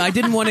 Right. I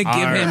didn't want to give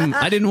him.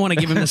 I didn't want to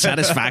give him the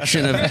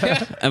satisfaction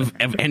of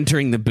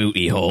entering the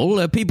booty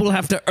hole. People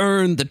have to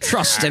earn the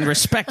trust and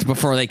respect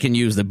before they can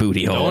use the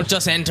booty hole. Don't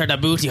just enter the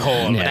booty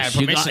hole without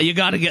permission. You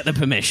got to get the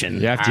permission.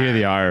 You have to hear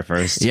the R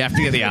first. You have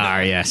to get the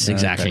R. Yes,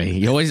 exactly. Okay.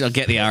 You always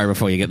get the R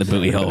before you get the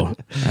booty hole.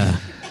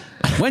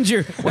 When's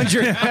your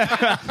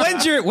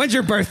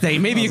birthday?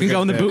 Maybe you can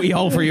go in the booty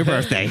hole for your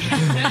birthday.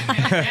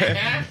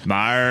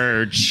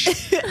 March.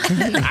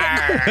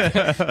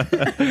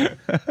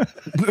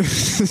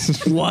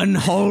 One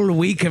whole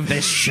week of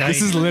this shit.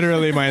 This is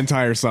literally my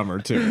entire summer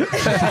too. But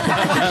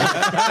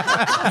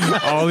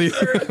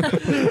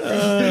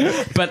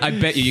I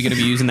bet you're going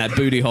to be using that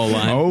booty hole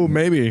line. Oh,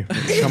 maybe.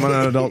 Come on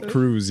an adult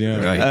cruise,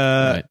 yeah.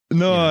 Right.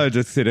 No,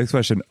 just the next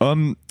question.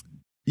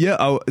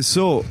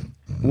 So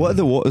what are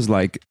the waters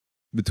like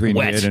between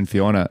Ned and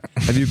Fiona?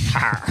 Have you?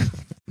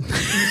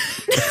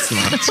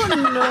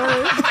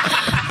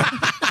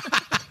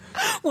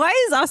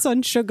 Why is us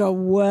on sugar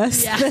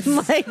worse than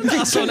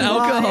us on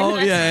alcohol?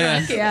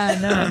 Yeah. Yeah,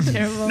 no,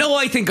 terrible. No,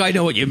 I think I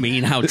know what you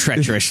mean. How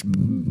treacherous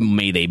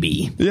may they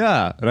be?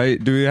 Yeah,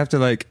 right. Do we have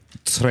to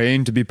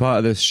train to be part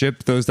of this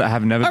ship? Those that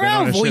have never been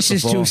on a ship before. Our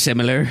voices too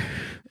similar.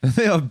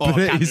 They are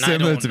pretty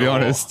similar, to be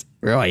honest.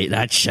 Right,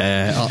 that's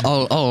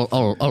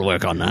I'll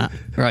work on that.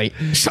 Right,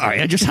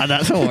 sorry, I just had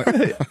that thought.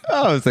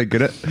 I was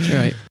thinking it.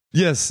 Right.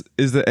 Yes.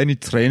 Is there any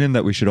training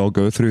that we should all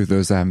go through?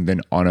 Those that haven't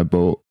been on a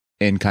boat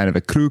in kind of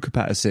a crew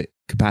capacity.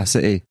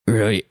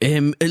 Right.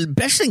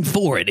 Best thing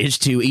for it is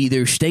to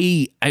either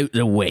stay out of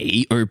the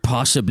way or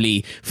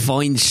possibly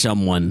find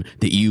someone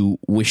that you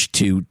wish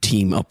to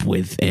team up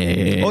with.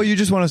 You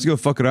just want us to go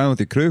fuck around with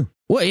your crew?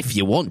 Well, if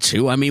you want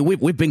to. I mean,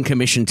 we've been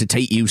commissioned to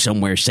take you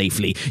somewhere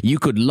safely. You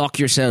could lock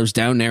yourselves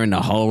down there in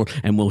the hull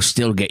and we'll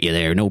still get you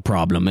there, no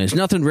problem. There's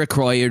nothing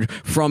required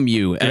from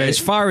you. As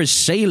far as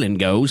sailing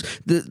goes,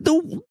 the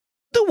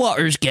the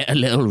waters get a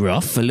little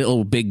rough, a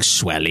little big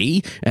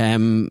swelly.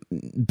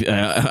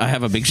 I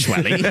have a big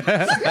swelly.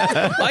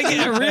 I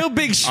get a real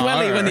big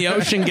swelly when the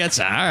ocean gets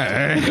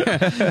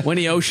when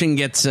the ocean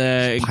gets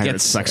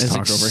sex as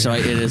talk over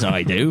excited as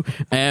I do.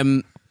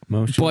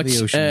 Motion of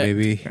the ocean,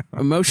 baby.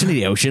 Motion of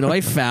the ocean.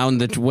 I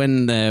found that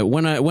when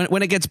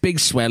it gets big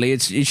swelly,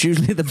 it's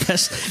usually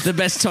the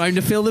best time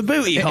to fill the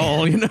booty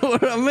hole. You know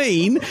what I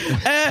mean?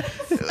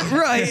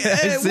 Right.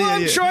 What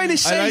I'm trying to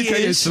say I like how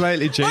you're is,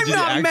 slightly I'm changing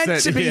not the meant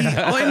accent. to be.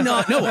 Yeah. I'm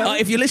not. No.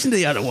 If you listen to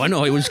the other one,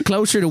 I was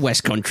closer to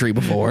West Country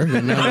before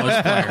than I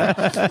was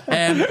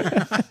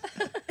prior.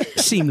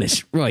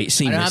 Seamless, right?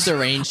 Seamless. I don't have the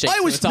range. Check, I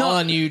was so it's all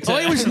on you.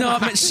 I was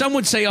not. Some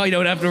would say I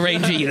don't have the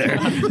range either.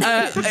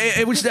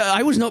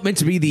 I was not meant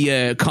to be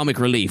the comic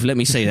relief. Let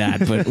me say that.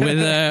 But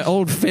with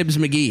old Fibs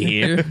McGee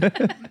here,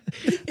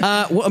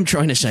 what I'm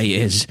trying to say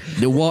is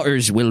the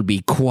waters will be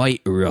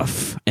quite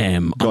rough.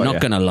 I'm not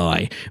going to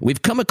lie.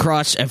 We've come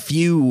across a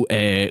few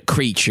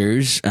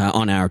creatures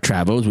on our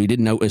travels. We did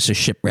notice a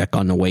shipwreck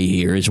on the way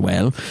here as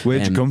well.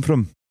 Where'd you come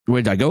from?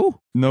 Where'd I go?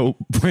 No,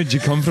 where'd you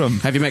come from?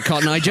 Have you met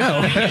Cotton Eye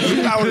Joe?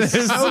 That was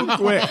so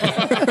quick.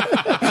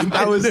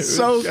 That was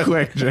so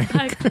quick, Jake.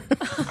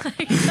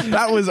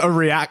 That was a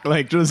react,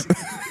 like just. The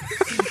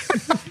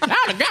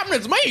captain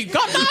is me,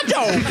 Cotton Eye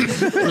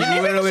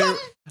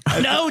Joe.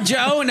 No,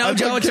 Joe. No,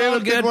 Joe. It's all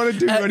good.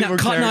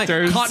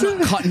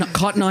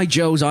 Cotton Eye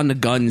Joe's on the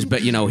guns,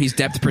 but you know his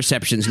depth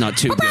perception's not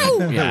too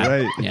good. Yeah,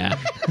 Right.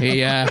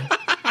 yeah.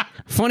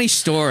 Funny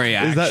story,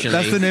 actually.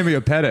 That's the name of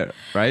your pet,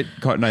 right?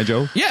 Cotton Eye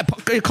Joe? Yeah,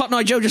 Cotton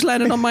Eye Joe just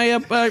landed on my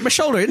my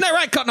shoulder. Isn't that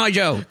right, Cotton Eye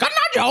Joe? Cotton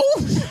Eye Joe?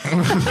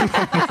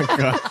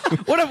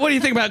 What do you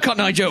think about Cotton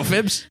Eye Joe,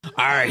 Fibs?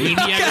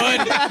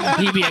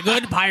 He'd be a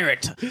good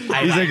pirate.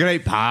 He's a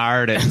great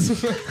pirate.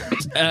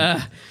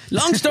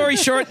 Long story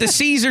short, the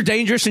seas are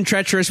dangerous and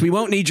treacherous. We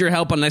won't need your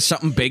help unless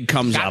something big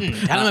comes up.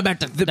 Tell him about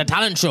the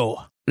talent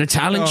show. The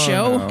talent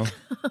show? No.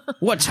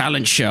 What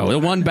talent show? The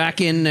one back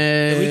in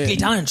The weekly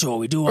talent show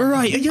we do.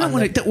 Right, you know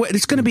what?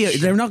 It's going to be.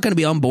 They're not going to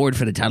be on board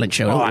for the talent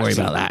show. Don't worry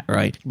about that.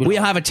 Right, we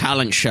have a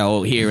talent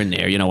show here and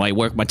there. You know, I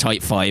work my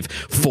type 5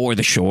 for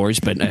the shores,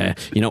 but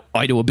you know,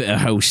 I do a bit of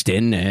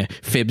hosting.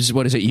 Fibs,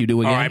 what is it you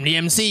do again? Oh, I'm the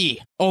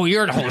MC. Oh,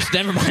 you're the host.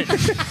 Never mind.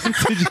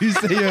 Did you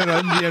say you're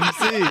Run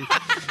DMC?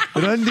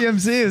 Run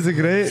DMC is a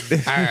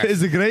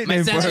great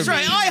name for That's him.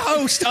 right.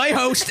 I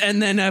host,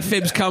 and then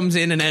Fibs comes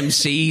in and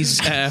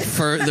MCs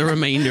for the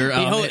remainder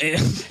of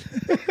it.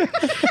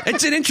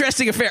 It's an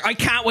interesting affair. I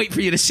can't wait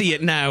for you to see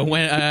it now.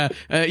 When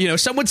you know,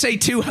 some would say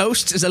 2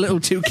 hosts is a little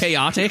too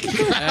chaotic.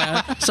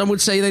 Some would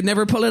say they'd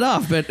never pull it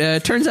off, but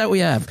turns out we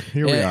have.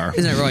 Here we are.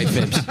 Isn't that right,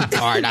 Fibs?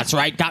 All right, that's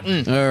right,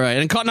 Cotton. All right,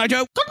 and Cotton Eye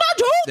Joe. Cotton Eye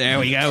Joe. There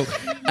we go.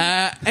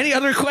 Any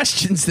other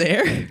questions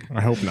there?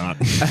 I hope not.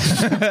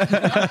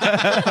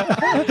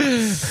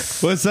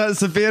 What's that,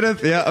 Sophia?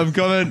 Yeah, I'm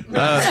coming.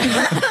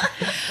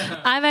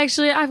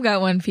 I've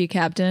got one for you,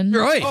 Captain.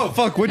 Right. Oh,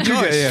 fuck, what'd you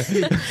get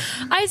here?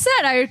 I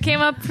said I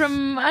came up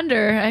from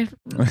under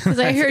because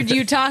I heard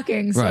you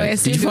talking. So I Right.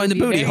 assumed Did you it find the would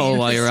be booty very hole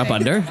while you're up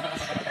interesting.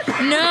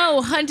 under?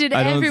 No, hunted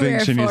I don't everywhere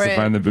think she needs for to it,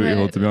 find the booty but-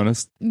 hole, to be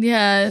honest.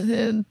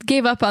 Yeah,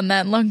 gave up on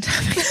that a long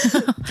time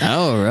ago.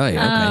 Oh, right.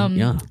 Okay.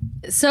 Yeah.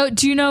 So,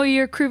 do you know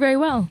your crew very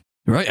well?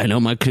 Right. I know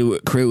my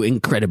crew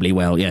incredibly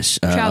well. Yes.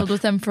 Traveled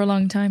with them for a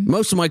long time.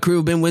 Most of my crew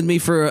have been with me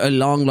for a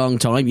long, long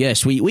time.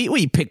 Yes,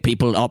 we pick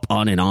people up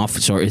on and off,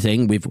 sort of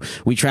thing.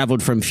 We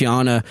travelled from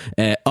Fianna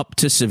up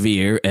to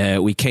Severe.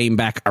 We came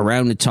back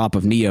around the top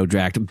of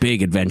Neodract,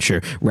 big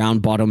adventure,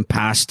 round bottom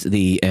past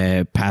the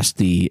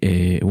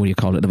what do you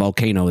call it, the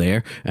volcano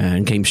there,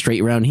 and came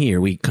straight around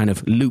here. We kind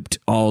of looped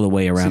all the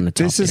way around the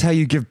top. This is how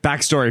you give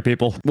backstory,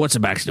 people. What's a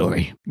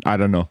backstory? I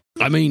don't know.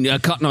 I mean,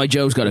 Cotton Eye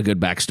Joe's got a good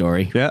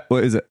backstory. Yeah,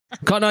 what is it?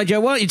 Cotton Eye Joe,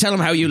 why don't you tell him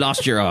how you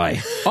lost your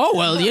eye? Oh,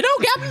 well, you know,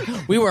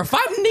 Captain, we were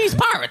fighting these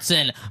pirates,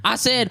 and I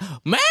said,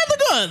 man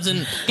the guns,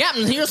 and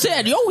Captain here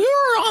said, yo,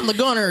 you're on the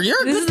gunner,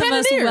 you're a This good is the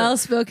most cannoneer.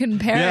 well-spoken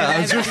parrot. Yeah,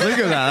 I was just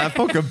thinking that. I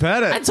fucking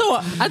bet it. And so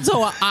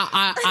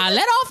I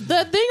let off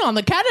the thing on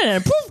the cannon,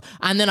 and poof,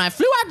 and then I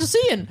flew out to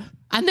sea,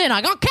 and then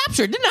I got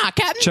captured, didn't I,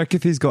 Captain? Check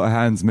if he's got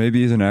hands.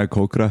 Maybe he's an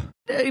Aarakocra.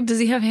 Does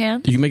he have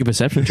hands? You can make a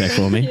perception check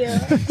for me.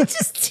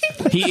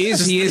 He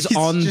is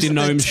on the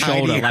gnome's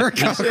shoulder. Like,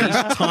 he's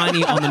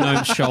tiny on the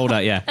gnome's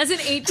shoulder, yeah. That's an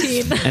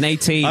 18. An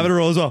 18. I have a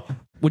roll as well.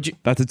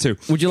 That's a 2.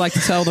 Would you like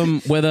to tell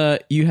them whether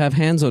you have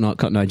hands or not,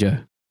 Cotton Eye Joe?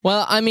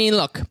 Well, I mean,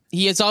 look,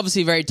 he is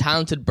obviously a very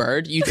talented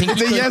bird. You think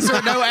The yes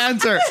or no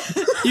answer.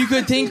 you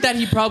could think that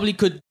he probably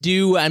could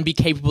do and be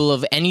capable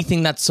of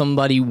anything that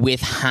somebody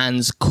with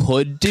hands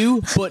could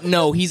do, but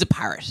no, he's a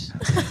parrot.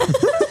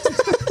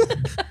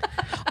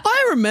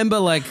 I remember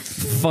like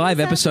 5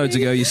 episodes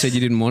ago you said you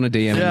didn't want to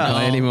DM and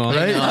play anymore.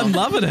 right? I'm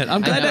loving it.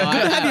 I'm glad. Good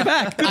to have you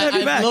back. Good to have you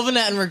I'm back. loving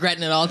it and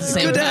regretting it all at the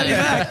same Good to time.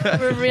 have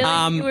you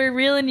back. We're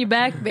reeling you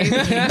back, baby.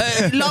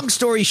 Long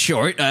story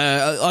short,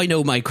 I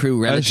know my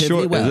crew relatively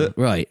short, well. is it?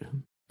 Right.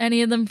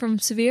 Any of them from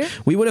Severe?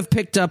 We would have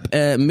picked up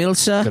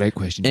Milsa. Great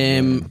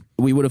question.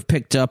 We would have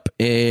picked up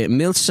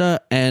Milsa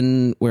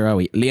and where are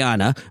we?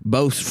 Liana,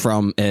 both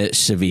from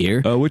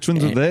Severe. Which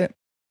ones are they?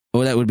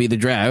 Oh, that would be the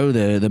Drow,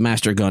 the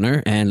master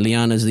gunner, and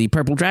Liana's the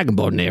purple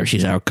dragonborn there.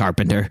 She's our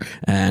carpenter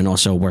and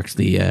also works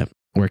the.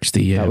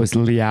 That was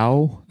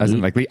Liao, as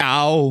in like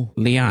Liao.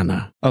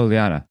 Liana. Oh,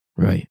 Liana.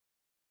 Right.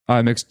 Oh,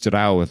 I mixed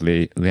Drow with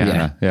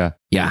Liana. Yeah.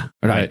 Yeah,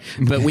 right.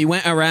 But we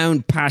went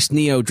around past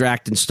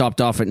Neodract and stopped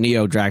off at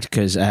Neodract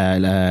because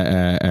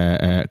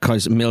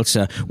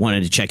Milsa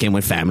wanted to check in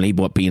with family,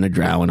 but being a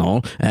Drow and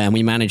all. And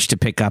we managed to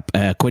pick up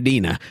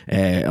Quadina.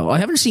 I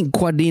haven't seen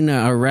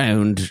Quadina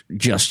around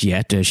just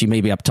yet. She may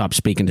be up top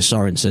speaking to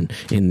Sorensen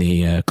in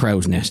the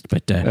crow's nest.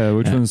 But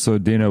which one's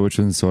Sordina? Which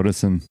one's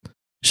Sorensen?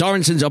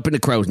 Sorensen's up in the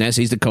crow's nest.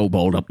 He's the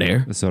kobold up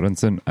there.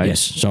 Sorensen?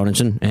 Yes,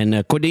 Sorensen. And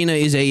Quadina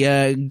is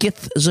a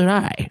Gith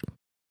Zerai.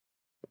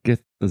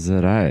 Gith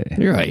Zerai.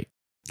 You're right.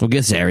 Well,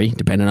 Gith Zeri,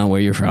 depending on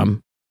where you're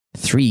from.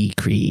 3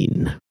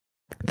 Green.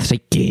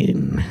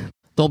 Thinking.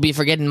 Don't be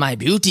forgetting my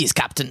beauties,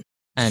 Captain.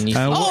 And you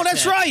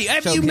that's right.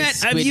 Have you met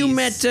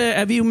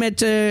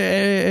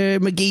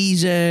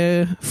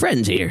McGee's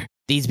friends here?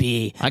 These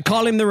be I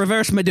call him the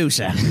reverse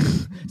Medusa.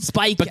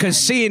 Spike. Because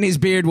seeing his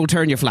beard will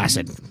turn you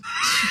flaccid.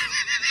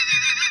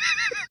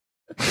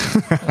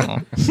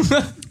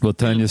 Will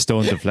turn your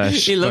stone to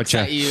flesh. He looks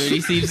at you and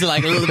he seems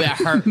like a little bit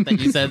hurt that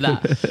you said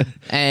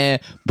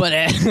that. But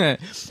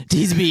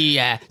these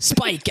be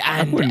Spike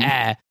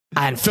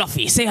and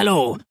Fluffy. Say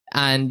hello.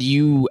 And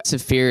you,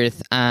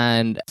 Sephiroth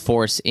and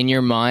Force, in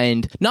your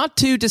mind, not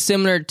too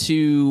dissimilar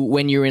to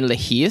when you were in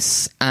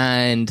Lahias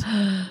and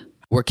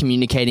were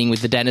communicating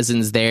with the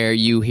denizens there,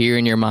 you hear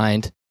in your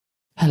mind,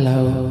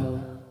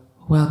 hello,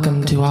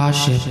 welcome to our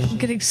ship. I'm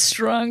getting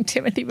strong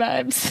Timothy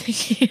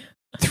vibes.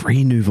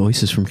 3 new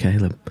voices from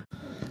Caleb.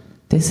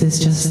 This is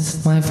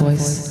just my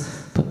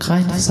voice, but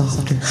kind of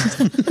softer.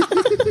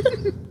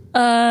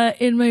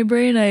 In my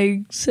brain,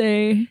 I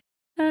say,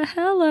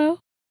 hello.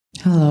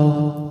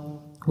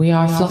 Hello, we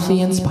are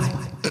Fluffy and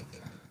Spike.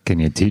 Can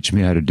you teach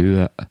me how to do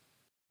that?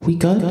 We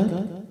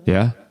could.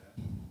 Yeah?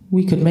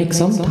 We could make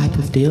some type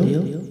of deal.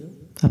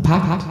 A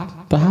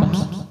pact, perhaps.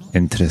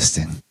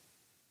 Interesting.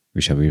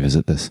 We shall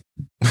revisit this.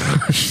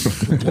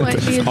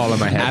 It's all in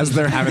my head. As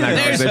they're having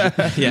that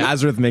conversation,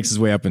 Azareth makes his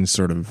way up and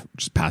sort of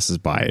just passes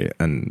by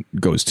and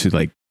goes to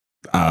like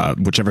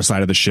whichever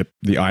side of the ship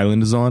the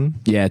island is on.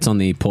 Yeah, it's on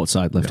the port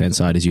side, left-hand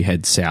side, as you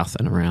head south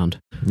and around.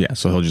 Yeah,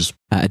 so he'll just...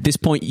 at this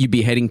point, you'd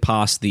be heading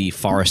past the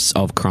forests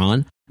of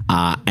Kran,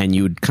 and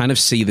you would kind of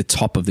see the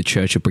top of the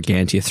Church of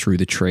Brigantia through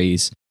the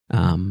trees,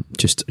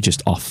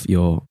 just off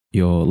your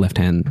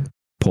left-hand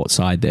port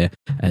side there,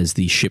 as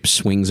the ship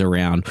swings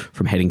around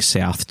from heading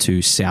south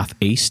to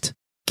southeast,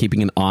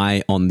 keeping an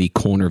eye on the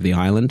corner of the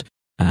island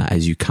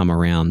as you come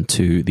around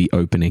to the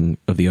opening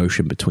of the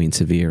ocean between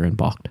Severe and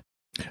Bocht.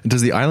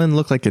 Does the island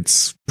look like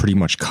it's pretty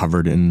much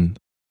covered in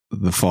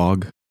the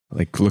fog?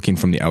 Like looking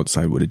from the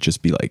outside, would it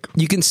just be like...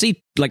 You can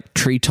see like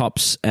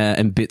treetops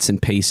and bits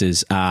and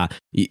pieces.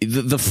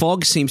 The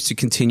fog seems to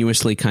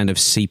continuously kind of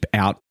seep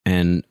out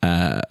and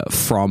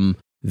from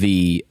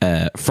the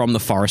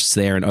forests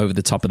there and over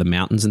the top of the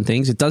mountains and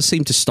things. It does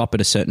seem to stop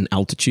at a certain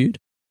altitude.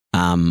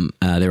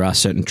 There are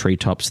certain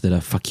treetops that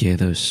are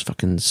those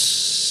fucking...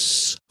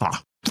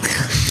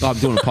 I'm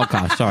doing a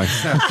podcast, sorry.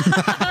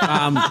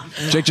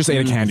 Jake just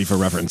ate a candy for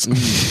reference.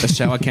 A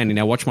sour candy.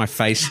 Now watch my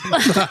face.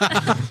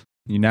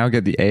 You now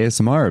get the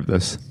ASMR of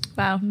this.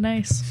 Wow,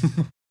 nice.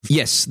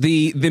 Yes,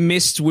 the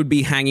mist would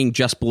be hanging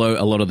just below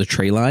a lot of the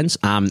tree lines.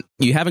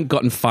 You haven't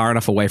gotten far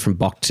enough away from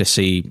Bocht to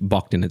see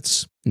Bocht in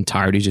its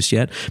entirety just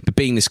yet, but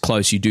being this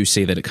close, you do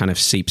see that it kind of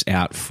seeps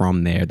out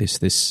from there,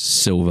 this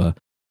silver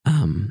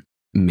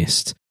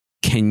mist.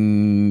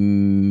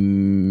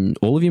 Can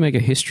all of you make a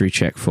history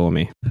check for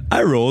me?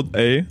 I rolled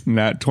a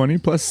nat 20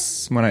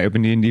 plus when I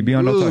opened D&D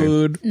Beyond. I'll tell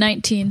you.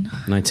 19.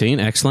 19,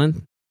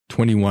 excellent.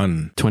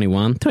 21.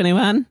 21.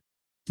 21.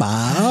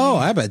 Oh,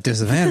 I have a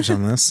disadvantage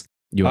on this.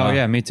 You are. Oh,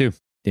 yeah, me too.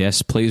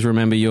 Yes, please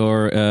remember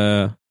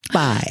your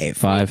 5.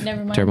 5.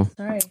 Never mind. Terrible.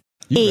 Sorry.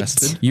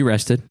 You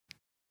rested.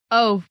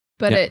 Oh,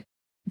 but Yep.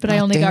 I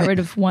only damn got it. rid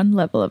of 1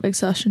 level of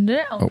exhaustion, did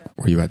I? Oh,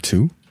 were you at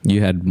 2?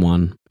 You had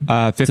 1.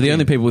 15. So the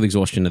only people with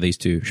exhaustion are these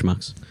two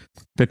schmucks.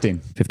 15.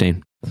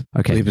 15.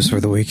 Okay. Leave us for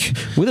the week.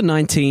 With a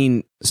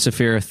 19,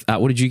 Sephiroth,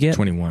 what did you get?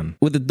 21.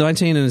 With a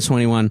 19 and a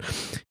 21,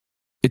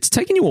 it's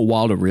taken you a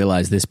while to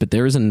realize this, but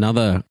there is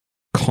another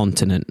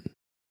continent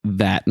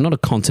that, not a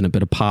continent,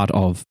 but a part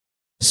of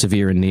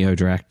Severe and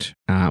Neodract,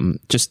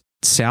 just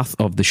south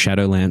of the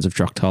Shadowlands of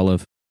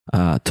Droktolov,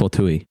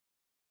 Tortui,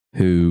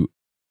 who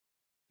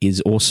is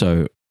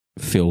also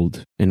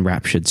filled,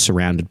 enraptured,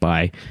 surrounded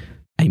by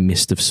a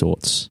mist of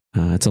sorts.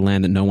 It's a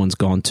land that no one's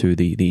gone to,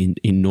 the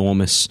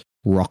enormous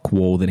rock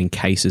wall that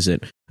encases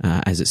it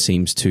as it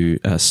seems to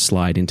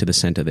slide into the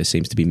center. There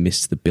seems to be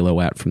mists that billow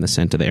out from the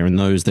center there, and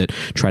those that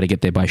try to get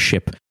there by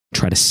ship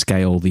try to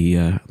scale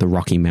the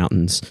Rocky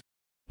Mountains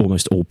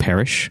almost all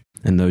perish,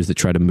 and those that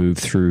try to move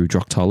through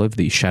Droktolov,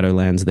 the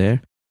Shadowlands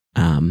there,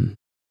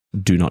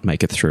 do not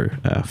make it through.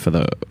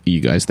 For you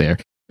guys there,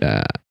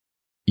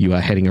 you are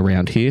heading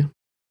around here,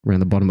 around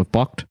the bottom of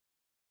Bocht.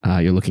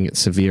 You're looking at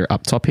Severe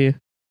up top here,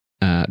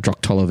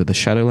 Droktolov of the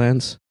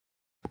Shadowlands,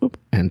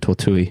 and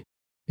Tortui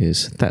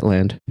is that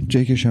land.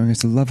 Jake is showing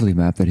us a lovely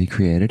map that he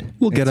created.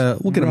 We'll get a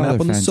rather map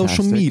on the social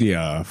fantastic.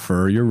 media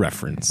for your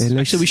reference.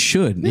 Actually, we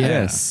should.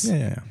 Yes.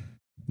 Yeah.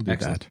 Do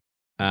Excellent.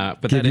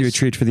 that. But Give that you a is-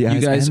 treat for the eyes.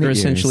 You guys and the are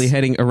essentially ears.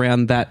 heading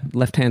around that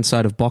left-hand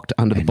side of Bokt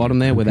under the And bottom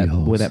there, where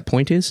your that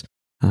point is,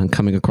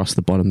 coming across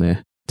the bottom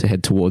there to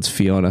head towards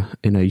Fiona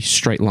in a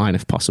straight line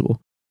if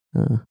possible.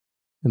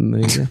 And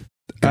there you go.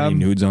 Got any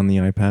nudes on the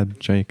iPad,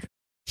 Jake?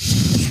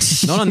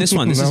 Not on this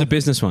one. This is No? a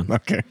business one.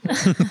 Okay. What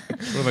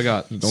have I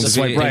got? Don't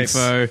swipe right.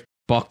 Info,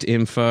 Bokt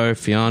info,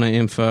 Fiona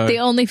info. The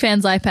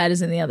OnlyFans iPad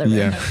is in the other room.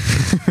 Yeah.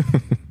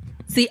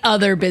 It's the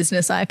other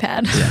business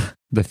iPad.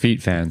 The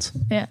feet fans.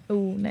 Yeah.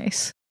 Ooh,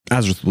 nice.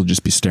 Azrith will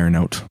just be staring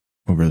out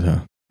over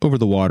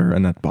the water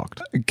and that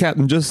box.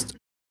 Captain, just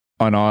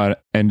on our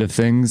end of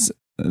things,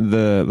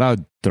 the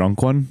loud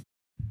drunk one,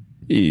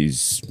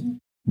 he's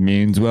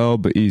means well,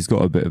 but he's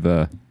got a bit of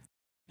a,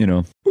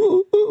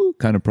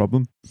 kind of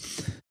problem.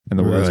 And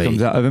the words Right.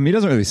 comes out of him. He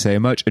doesn't really say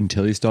much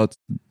until he starts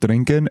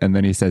drinking, and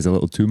then he says a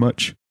little too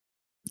much.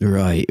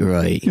 Right.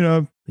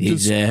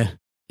 Just-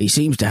 He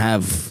seems to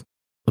have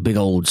a big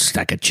old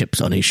stack of chips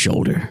on his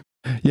shoulder.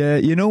 Yeah,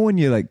 when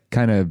you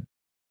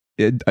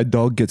a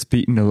dog gets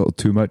beaten a little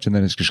too much, and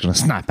then it's just going to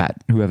snap at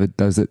whoever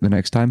does it the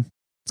next time.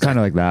 It's kind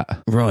of like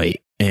that.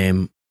 Right.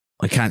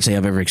 I can't say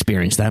I've ever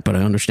experienced that, but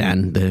I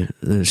understand the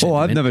Oh, I've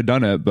sentiment. never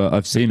done it, but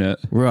I've seen it.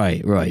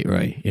 Right.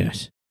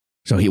 Yes.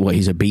 So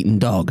he's a beaten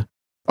dog.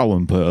 I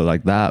wouldn't put it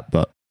like that,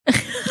 but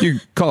you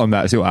call him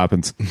that, see what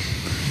happens.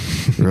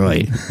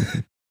 Right.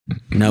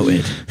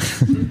 Noted.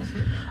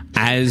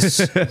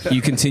 As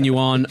you continue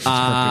on,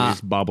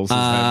 bobbles his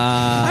head.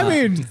 I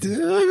mean,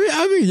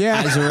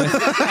 yeah.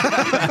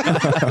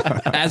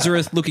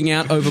 Azareth looking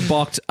out over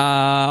Bokt.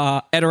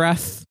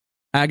 Edorath,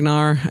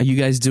 Agnar, are you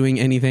guys doing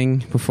anything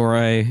before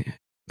I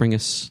bring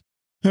us?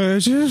 I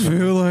just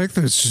feel like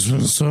there's just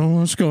been so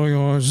much going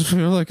on. I just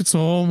feel like it's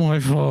all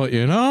my fault,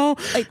 And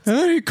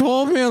then he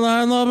called me a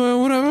landlubber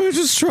and whatever. I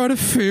just try to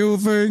feel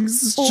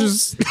things. It's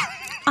just...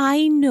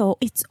 I know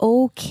it's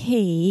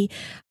okay.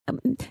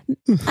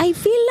 I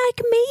feel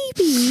like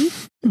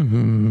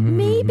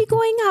maybe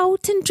going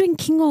out and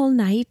drinking all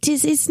night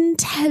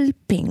isn't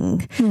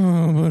helping.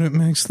 Oh, but it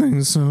makes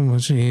things so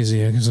much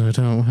easier because I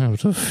don't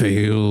have to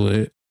feel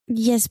it.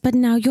 Yes, but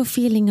now you're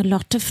feeling a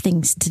lot of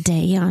things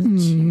today, aren't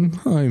you?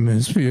 I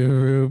miss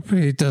Burup.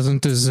 He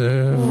doesn't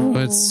deserve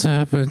what's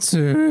happened to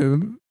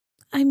him.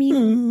 I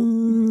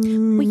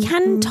mean, we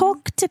can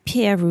talk to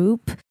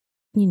Pierrup,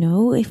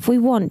 if we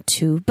want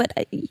to, but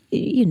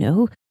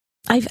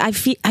I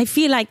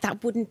feel like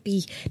that wouldn't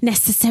be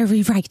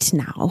necessary right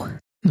now.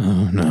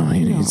 No,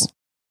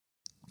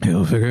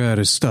 he'll figure out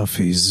his stuff.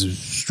 He's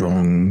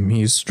strong.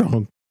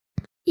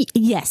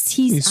 Yes,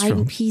 He's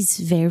strong. he's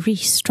very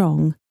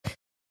strong.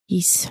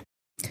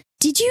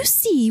 Did you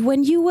see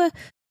when you were,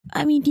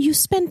 you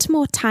spent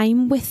more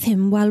time with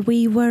him while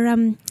we were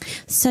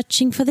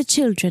searching for the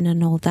children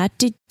and all that.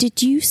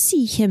 Did you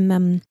see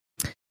him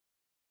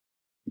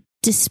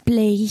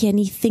display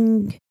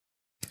anything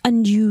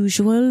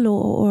unusual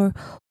or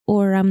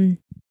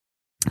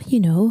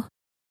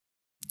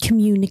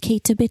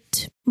communicate a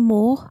bit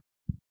more?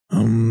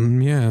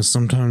 Yeah,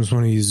 sometimes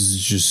when he's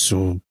just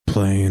sort of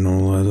playing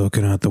or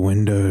looking out the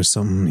window or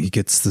something, he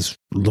gets this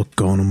look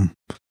on him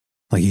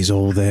like he's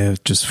all there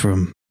just for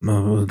a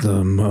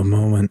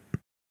moment.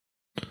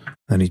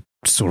 Then he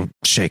sort of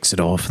shakes it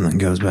off and then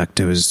goes back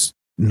to his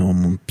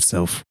normal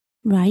self.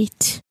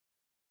 Right.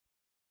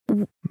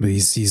 But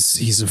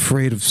he's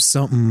afraid of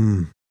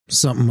something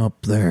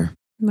up there.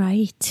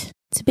 Right.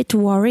 It's a bit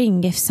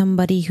worrying if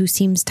somebody who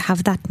seems to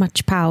have that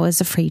much power is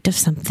afraid of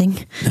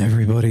something.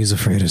 Everybody's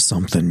afraid of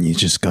something. You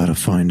just gotta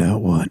find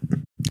out what.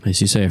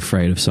 As you say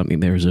afraid of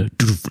something, there is a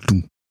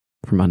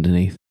from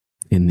underneath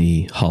in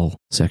the hull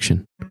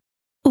section.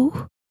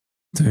 Oh.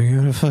 Do you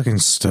got a fucking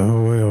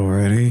stowaway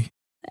already?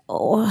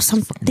 Or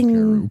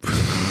something.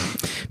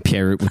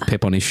 Pierre with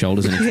Pip on his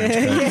shoulders and a trench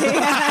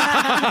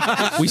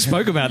coat. We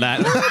spoke about that.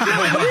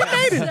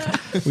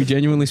 We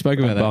genuinely spoke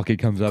about that. Barky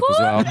comes up as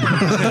well.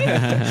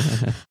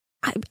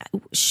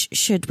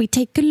 Should we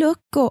take a look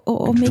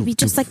or maybe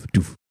just like...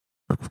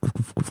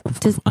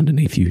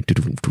 Underneath you,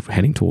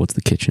 heading towards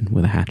the kitchen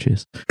where the hatch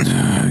is.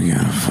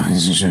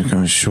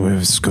 I'm sure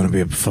if it's gonna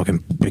be a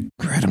fucking big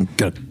rat, I'm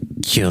gonna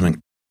kill him and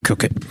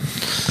cook it.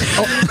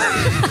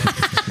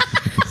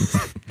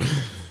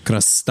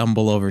 Gonna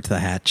stumble over to the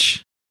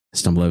hatch.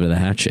 Stumble over to the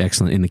hatch.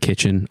 Excellent. In the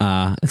kitchen.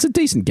 It's a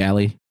decent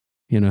galley,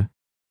 Not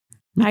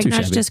too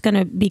Agnar's shabby. just going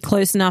to be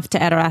close enough to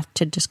Edorath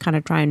to just kind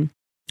of try and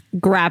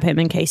grab him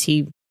in case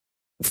he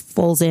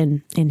falls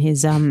in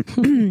his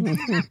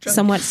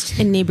somewhat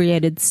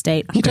inebriated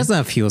state. He doesn't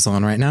have heels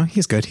on right now.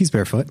 He's good. He's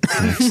barefoot.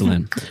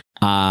 Excellent.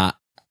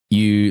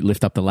 You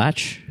lift up the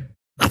latch.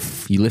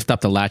 You lift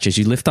up the latch. As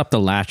you lift up the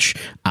latch,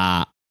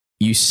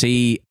 you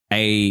see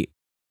a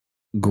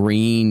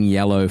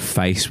green-yellow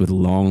face with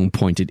long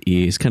pointed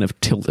ears kind of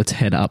tilt its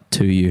head up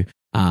to you.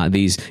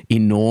 These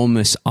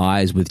enormous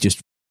eyes with just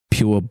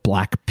pure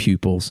black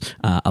pupils,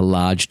 a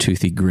large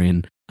toothy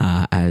grin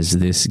as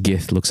this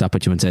Gith looks up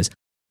at you and says,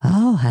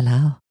 Oh,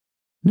 hello.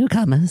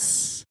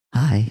 Newcomers.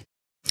 Hi.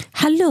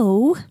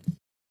 Hello.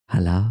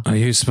 Hello. Are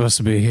you supposed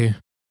to be here?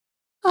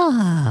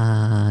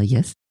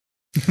 Yes.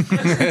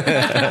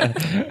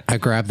 I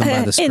grab them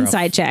by the scruff.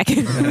 Inside check.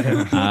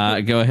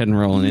 Go ahead and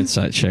roll an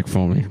insight check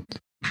for me.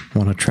 I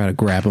want to try to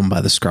grab them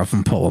by the scruff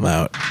and pull them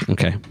out.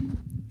 Okay.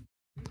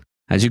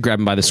 As you grab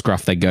them by the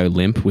scruff, they go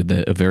limp with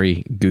a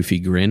very goofy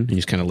grin. You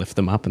just kind of lift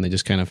them up, and they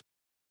just kind of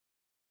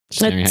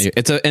staring at you.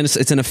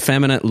 It's an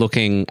effeminate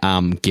looking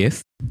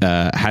gith.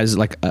 Has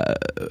like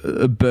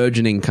a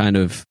burgeoning kind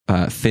of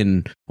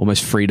thin,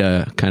 almost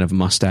Frida kind of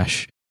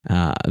mustache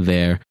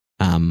there.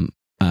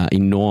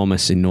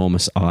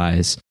 Enormous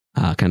eyes.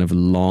 Kind of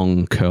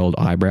long curled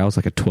eyebrows,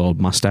 like a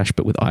twirled mustache,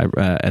 but with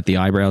at the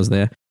eyebrows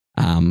there.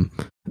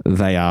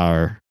 They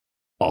are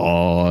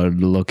odd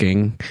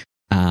looking.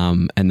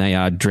 And they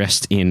are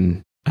dressed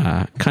in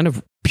kind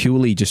of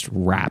purely just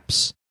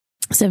wraps.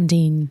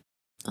 17.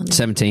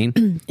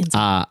 17.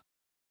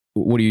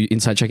 What are you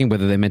inside checking?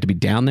 Whether they're meant to be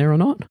down there or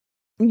not?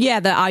 Yeah,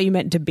 are you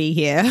meant to be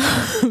here?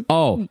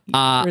 Oh.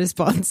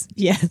 Response.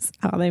 Yes.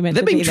 Are they meant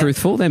They're to be being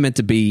truthful. They're meant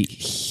to be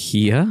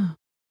here.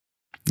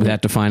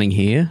 Without defining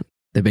here,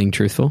 they're being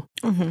truthful.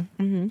 Mm-hmm,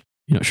 mm-hmm.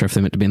 You're not sure if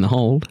they're meant to be in the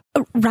hold.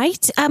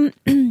 Right.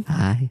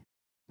 Hi.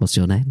 What's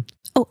your name?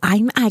 Oh,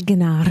 I'm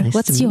Agnar. Nice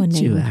What's to your meet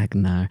name? you,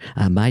 Agnar.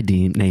 My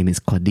name is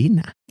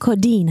Cordina.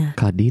 Cordina.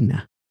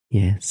 Cordina.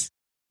 Yes.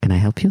 Can I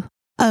help you?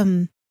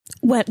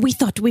 Well, we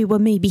thought we were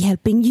maybe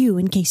helping you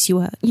in case you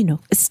were,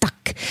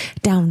 stuck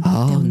down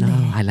Oh, no.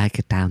 there. I like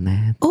it down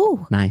there.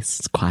 Oh. Nice.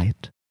 It's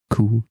quiet.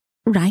 Cool.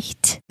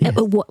 Right. Yes.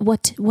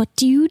 What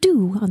do you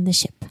do on the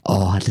ship?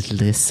 Oh, a little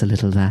this, a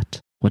little that.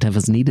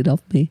 Whatever's needed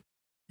of me.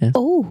 Yes.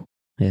 Oh.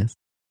 Yes.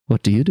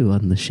 What do you do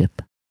on the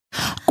ship?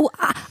 Oh,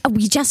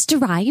 we just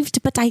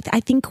arrived, but I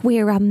think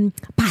we're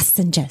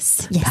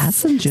passengers. Yes.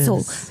 Passengers.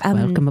 So,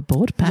 welcome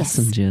aboard,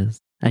 passengers. Yes.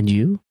 And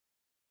you?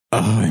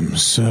 I'm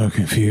so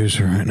confused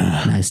right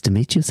now. Nice to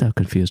meet you. So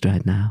confused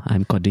right now.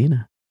 I'm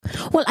Cordina.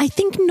 Well, I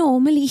think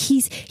normally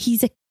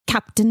he's a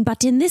captain,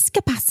 but in this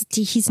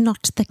capacity, he's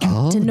not the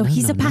captain. No,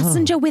 he's a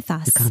passenger with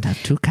us. You can't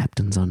have two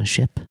captains on a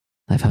ship.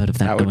 I've heard of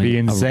that. That would be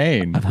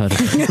insane. I've heard of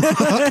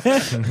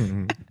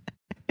it.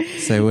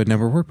 So it would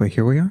never work, but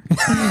here we are.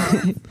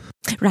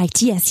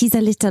 Right, yes, he's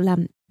a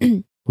little...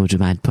 Would you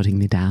mind putting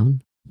me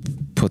down?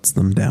 Puts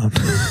them down.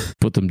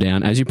 Put them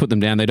down. As you put them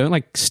down, they don't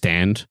like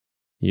stand.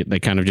 They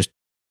kind of just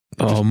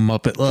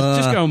Muppet.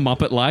 Just go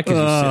Muppet-like as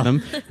you sit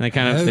them. And they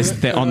kind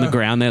of they're on the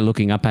ground. They're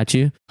looking up at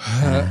you,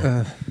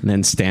 and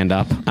then stand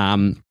up.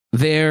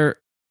 They're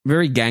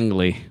very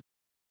gangly.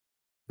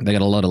 They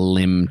got a lot of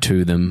limb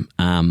to them.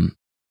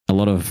 A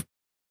lot of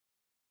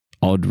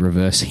odd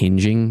reverse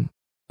hinging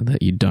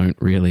that you don't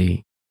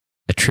really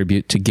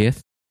attribute to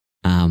Gith.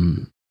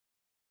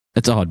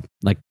 It's odd,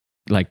 like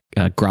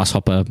a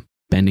grasshopper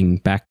bending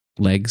back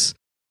legs.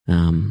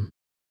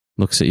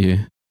 Looks at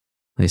you.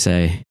 They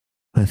say,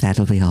 "Well,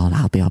 that'll be all.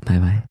 I'll be on my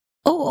way."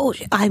 Oh,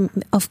 I'm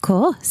of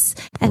course.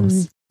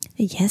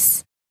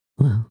 Yes.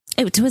 Well,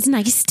 it was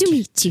nice to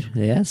meet you.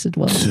 Yes, it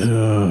was.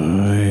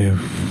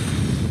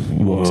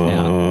 Walks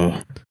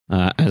out.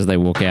 As they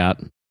walk out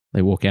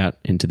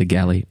into the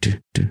galley.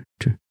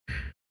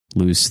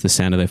 Lose the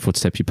sound of their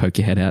footsteps. You poke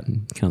your head out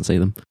and can't see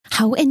them.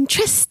 How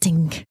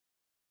interesting.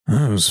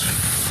 That was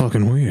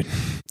fucking weird.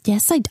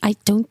 Yes, I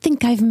don't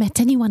think I've met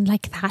anyone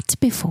like that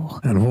before.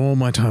 Out of all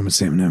my time at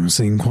sea, I've never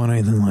seen quite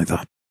anything like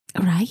that.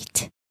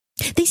 Right.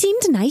 They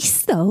seemed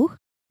nice, though.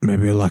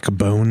 Maybe a lack of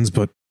bones,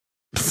 but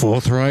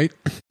forthright.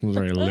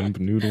 Very limp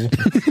noodle.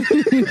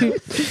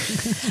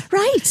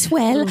 Right,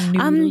 well,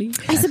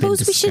 I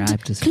suppose we should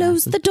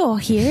close the door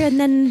here and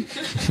then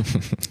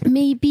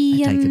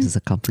maybe I take it as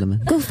a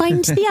compliment. go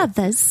find the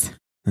others.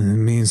 It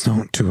means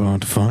not too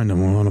hard to find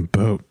them. We're on a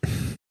boat.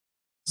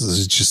 This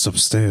is just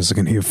upstairs. I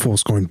can hear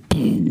Force going.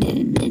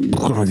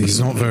 God, he's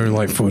not very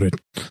light-footed.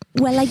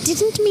 Well, I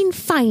didn't mean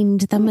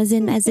find them as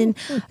in,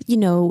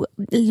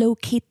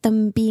 locate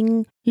them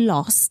being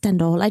lost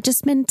and all. I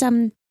just meant,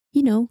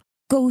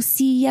 go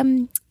see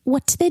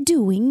what they're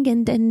doing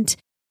and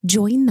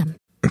join them.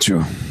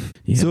 Sure.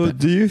 Yeah, so,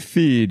 do you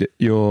feed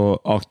your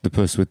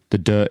octopus with the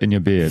dirt in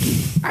your beard?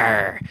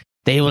 Arrr.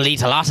 They will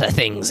eat a lot of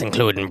things,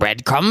 including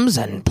breadcrumbs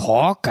and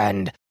pork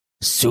and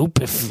soup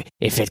if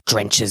it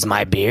drenches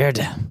my beard.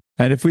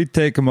 And if we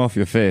take them off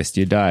your face,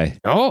 do you die?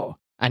 Oh.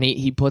 And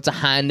he puts a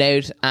hand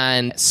out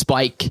and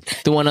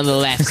Spike, the one on the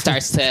left,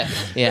 starts to,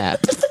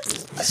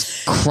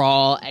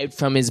 crawl out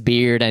from his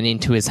beard and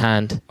into his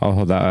hand. I'll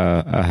hold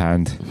out a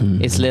hand.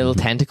 Its little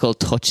tentacle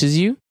touches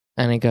you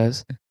and it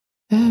goes,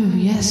 "Oh,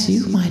 yes,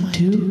 you might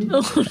too."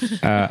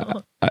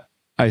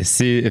 I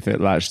see if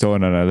it latched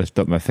on and I lift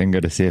up my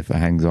finger to see if it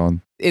hangs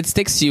on. It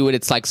sticks to you with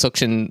its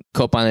suction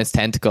cup on its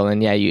tentacle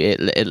and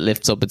it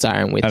lifts up its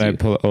arm with and you. I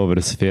pull it over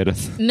to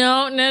Sephiroth.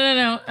 No.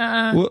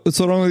 What's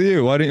wrong with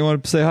you? Why don't you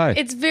want to say hi?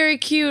 It's very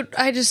cute.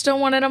 I just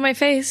don't want it on my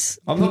face.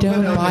 We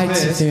don't bite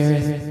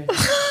Sephiroth.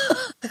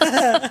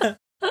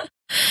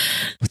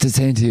 What's it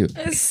saying to you?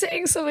 It's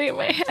saying something in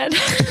my head.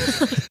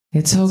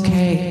 It's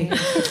okay.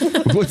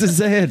 What's it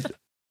saying?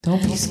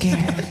 Don't be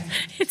scared.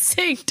 It's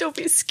saying, don't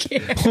be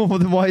scared. Oh,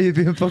 then why are you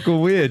being fucking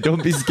weird?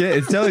 Don't be scared.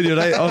 It's telling you,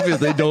 right?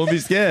 Obviously, don't be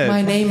scared.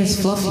 My name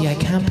is Fluffy. I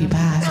can't be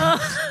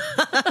bad.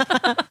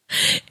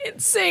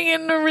 It's saying it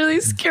in a really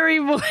scary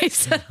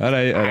voice. All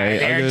right.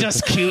 They're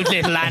just cute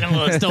little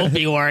animals. Don't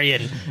be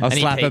worrying. I'll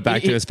slap it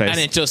back to his face. And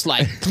it just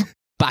like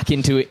back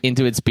into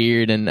its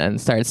beard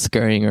and starts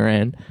scurrying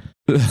around.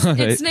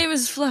 Its name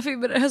is Fluffy,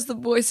 but it has the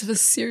voice of a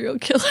serial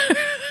killer.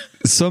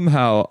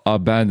 Somehow our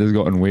band has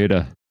gotten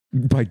weirder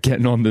by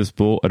getting on this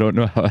boat. I don't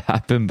know how it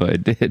happened, but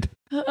it did.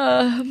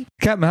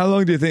 Captain, how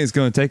long do you think it's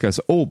going to take us?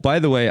 Oh, by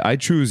the way, I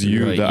choose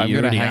you. Right, that I'm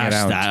going to hang it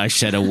out. That. I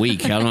said a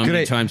week. How long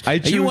many times? Are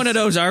you one of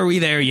those? Are we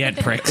there yet,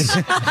 pricks?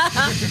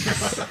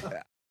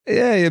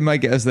 Yeah, it might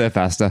get us there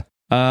faster.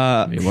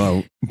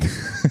 Well,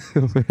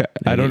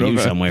 I don't know. You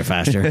somewhere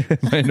faster.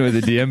 I know the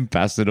DM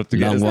fast enough to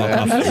get us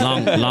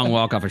there. Long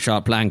walk off a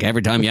short plank.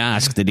 Every time you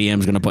ask, the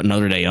DM's going to put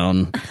another day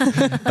on.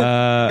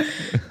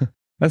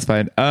 That's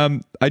fine.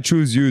 I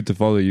choose you to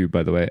follow you,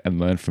 by the way, and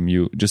learn from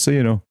you, just so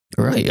you know.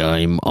 Right,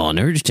 I'm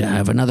honoured to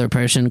have another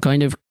person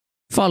kind of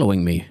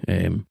following me.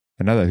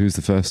 Another? Who's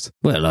the first?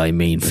 Well, I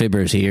mean,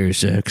 Fibbers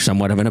here's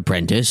somewhat of an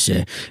apprentice.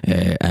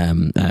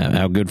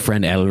 Our good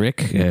friend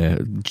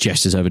Elric,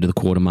 gestures over to the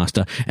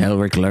quartermaster.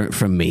 Elric learnt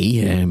from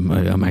me.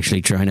 I'm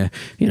actually trying to,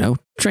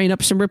 train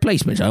up some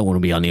replacements. I want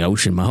to be on the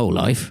ocean my whole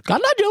life.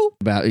 Cotton Eye Joe.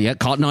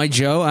 Cotton Eye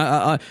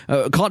Joe.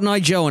 Cotton Eye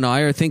Joe and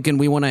I are thinking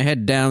we want to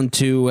head down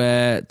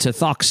to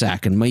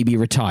Thoxac and maybe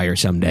retire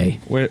someday.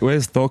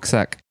 Where's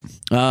Thoxac?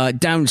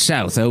 Down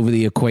south, over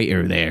the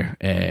equator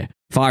there.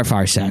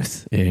 Far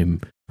south.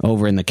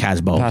 Over in the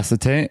Casbald. Past the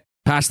taint?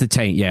 Past the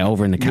taint, yeah,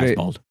 over in the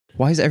Casbald.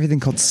 Why is everything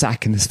called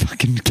sack in this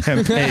fucking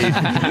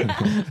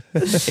campaign?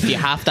 If you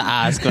have to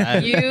ask.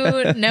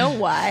 You know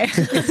why.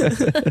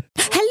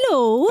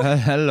 Hello.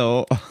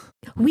 Hello.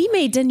 We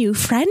made a new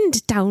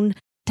friend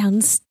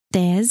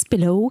downstairs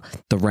below.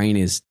 The rain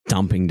is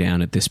dumping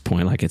down at this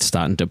point, like it's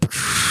starting to...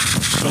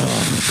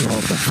 Oh,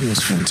 God, that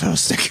feels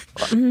fantastic.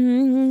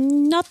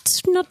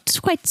 Not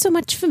quite so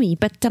much for me,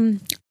 but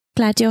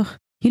glad you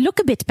look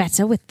a bit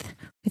better with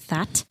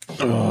that.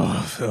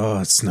 Oh,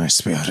 it's nice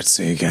to be out at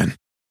sea again.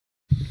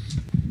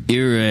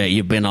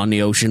 You've been on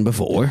the ocean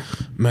before?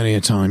 Many a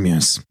time,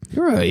 yes.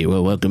 Right,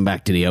 well, welcome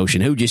back to the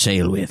ocean. Who'd you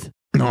sail with?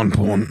 Not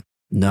important.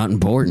 Not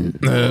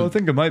important. I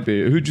think it might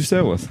be. Who'd you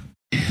sail with?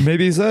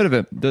 Maybe he's heard of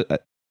it.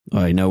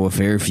 I know a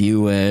fair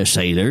few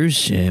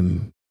sailors.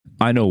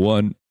 I know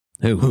one.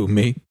 Who?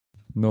 Me?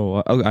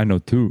 No, I know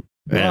two.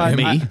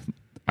 Me?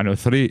 I know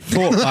 3,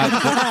 4, 5,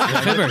 6,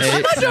 7,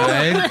 8,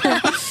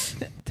 9,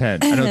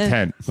 10. I know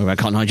 10. What about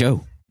Cotton Eye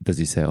Joe? Does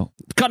he sail?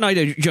 Cotton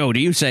Eye Joe, do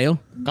you sail?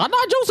 Cotton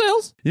Eye Joe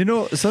sails.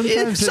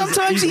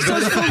 Sometimes he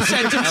does full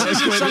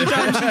sentences.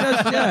 Sometimes he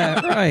does.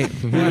 Yeah, right.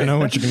 You don't know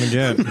what you're going to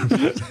get.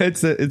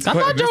 It's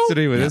quite a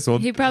mystery with this one.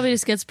 He probably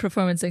just gets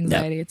performance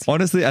anxiety. Yeah. It's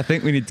Honestly, I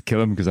think we need to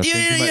kill him because I think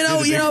he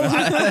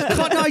might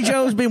Cotton Eye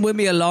Joe's been with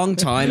me a long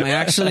time. I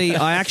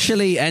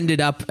actually ended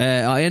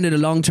a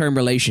long-term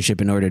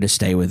relationship in order to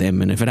stay with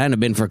him, and if it hadn't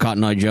been for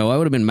Cotton Eye Joe, I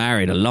would have been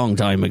married a long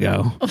time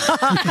ago.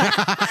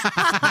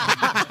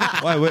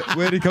 Why?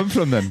 Where'd he come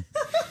from then?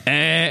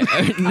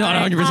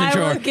 Not 100%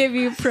 sure. I will give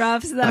you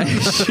props.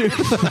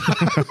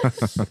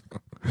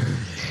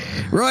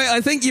 Right,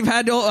 I think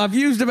I've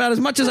used about as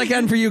much as I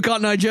can for you,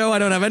 Cotton Eye Joe. I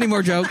don't have any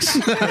more jokes.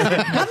 Cotton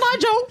Eye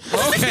Joe.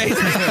 Okay,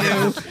 thank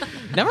you.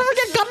 Never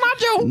forget Cotton Eye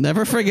Joe.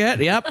 Never forget.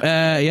 Yep,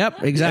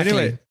 exactly.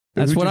 Anyway,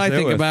 that's who'd what you I sail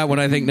think with? about when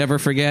I think never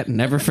forget,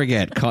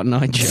 Cotton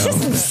Eye Joe.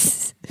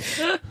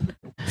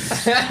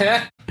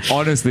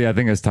 Honestly, I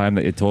think it's time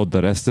that you told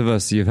the rest of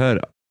us you've heard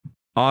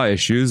our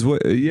issues.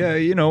 What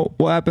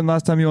happened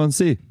last time you were on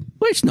sea?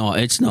 Well,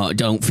 it's not.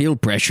 Don't feel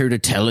pressure to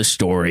tell a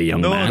story,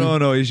 young man.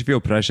 No, you should feel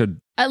pressured.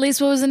 At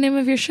least, what was the name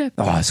of your ship?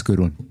 Oh, that's a good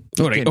one.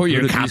 Or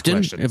your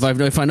captain.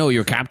 If I know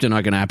your captain,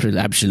 I can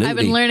absolutely. I've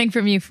been learning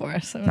from you for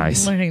so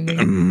Nice. I'm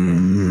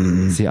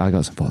learning See, I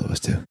got some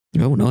followers too.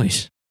 Oh,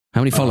 nice.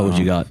 How many followers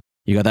you got?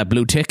 You got that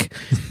blue tick?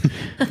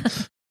 You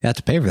have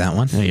to pay for that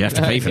one. Yeah, you have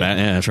to pay for that.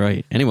 Yeah, that's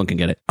right. Anyone can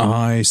get it.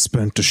 I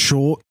spent a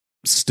short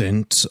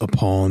stint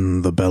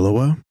upon the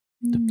Bellower.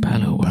 The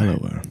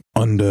Bellower.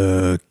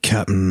 Under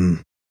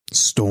Captain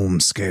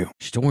Stormscale.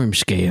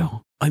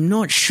 Stormscale. I'm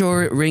not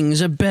sure it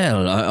rings a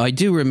bell. I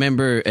do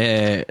remember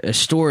a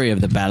story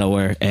of the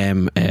Bellower,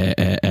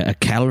 a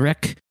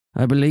Calrec,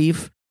 I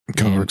believe.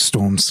 Calrec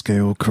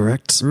Stormscale,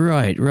 correct?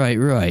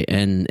 Right.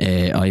 And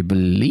I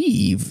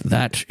believe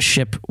that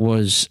ship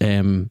was,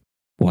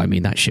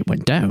 that ship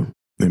went down.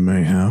 They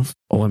may have.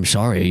 Oh, I'm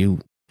sorry.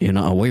 You're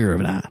not aware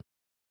of that?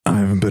 I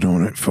haven't been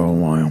on it for a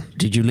while.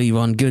 Did you leave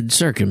on good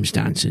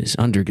circumstances?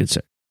 Under good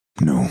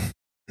circumstances?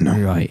 No.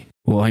 Right.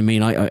 Well, I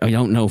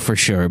don't know for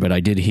sure, but I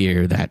did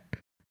hear that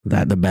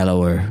the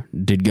Bellower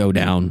did go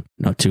down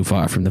not too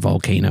far from the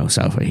volcano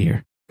south of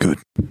here. Good.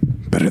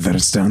 Better that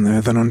it's down there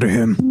than under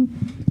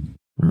him.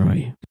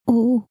 Right.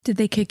 Oh. Did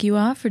they kick you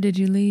off or did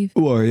you leave?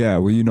 Well, yeah.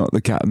 Were you not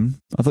the captain?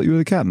 I thought you were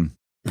the captain.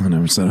 I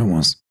never said I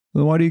was.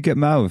 Then why do you get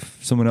mad if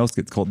someone else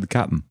gets called the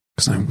captain?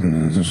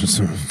 Because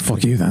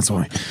fuck you, that's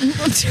why.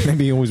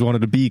 Maybe he always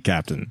wanted to be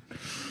captain.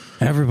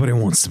 Everybody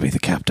wants to be the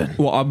captain.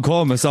 Well, I'm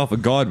calling myself a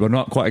god, but I'm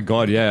not quite a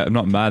god yet. I'm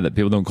not mad that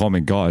people don't call me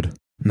god.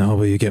 No,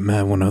 but you get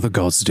mad when other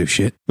gods do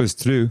shit. It's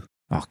true.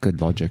 Oh,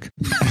 good logic.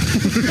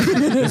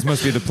 This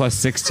must be the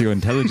 +6 to your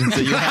intelligence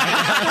that you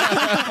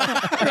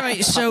have.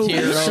 Right, so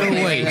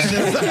wait.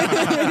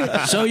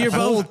 So you're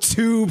both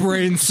 2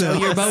 brain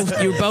cells.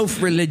 So you're both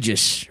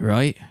religious,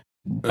 right?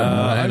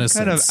 I'm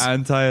kind of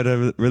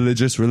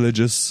anti-religious.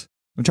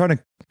 I'm trying to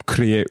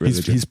create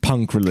religion. He's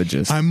punk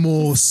religious. I'm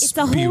more It's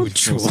the whole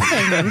spiritual.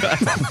 thing.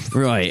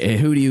 Right.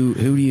 Who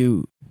do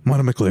you?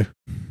 Mana McClure.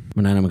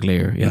 Banana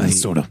McClear. Yeah,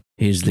 Sort of.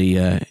 He's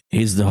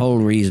the whole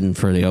reason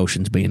for the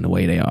oceans being the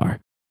way they are.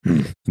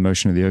 The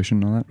motion of the ocean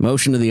and all that.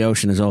 Motion of the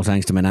ocean is all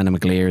thanks to Banana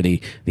McClear.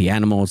 The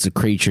animals, the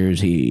creatures.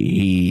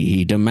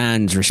 He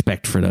demands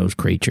respect for those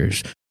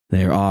creatures.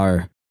 There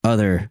are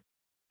other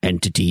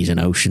entities and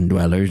ocean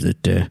dwellers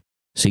that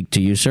seek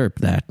to usurp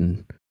that,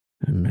 and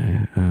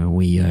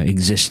we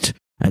exist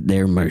at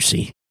their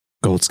mercy.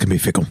 Gods can be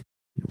fickle.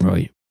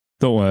 Right.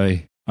 Don't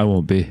worry, I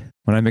won't be.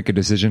 When I make a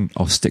decision,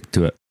 I'll stick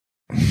to it.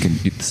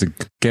 It's a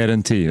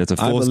guarantee. That's a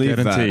false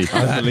guarantee.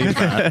 I believe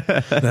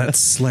that. That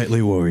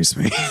slightly worries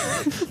me.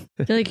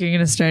 I feel like you're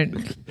gonna start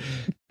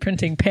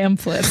printing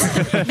pamphlets.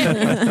 We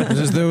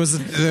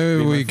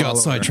got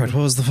sidetracked.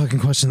 What was the fucking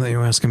question that you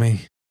were asking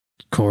me?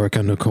 Korik,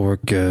 under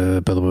Korik,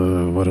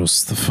 what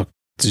else the fuck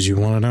did you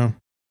want to know?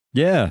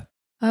 Yeah.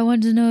 I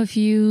wanted to know if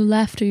you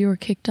left or you were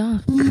kicked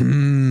off.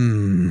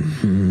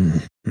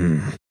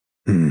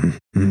 I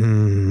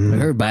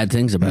heard bad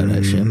things about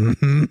that ship.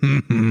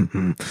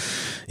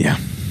 Yeah.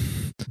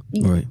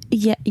 Right.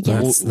 Yeah,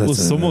 yes. Well,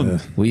 someone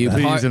Will you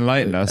please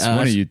enlighten us? One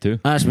of you two.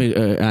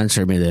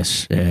 Answer me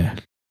this.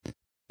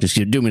 Just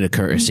do me the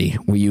courtesy.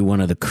 Were you one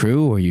of the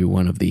crew or were you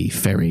one of the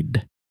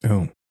ferried?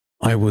 Oh,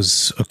 I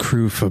was a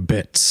crew for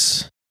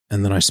bits,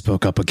 and then I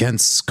spoke up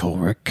against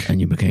Korik. And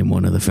you became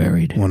one of the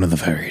ferried. One of the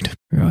ferried.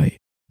 Right.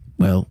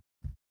 Well,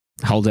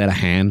 holds out a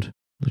hand,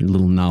 a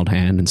little gnarled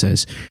hand, and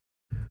says,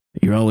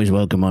 "You're always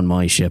welcome on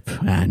my ship,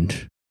 and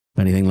if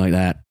anything like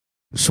that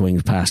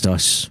swings past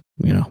us,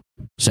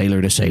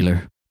 sailor to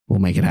sailor, we'll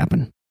make it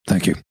happen."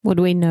 Thank you. Would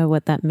we know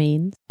what that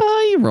means?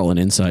 You roll an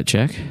insight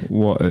check.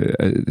 What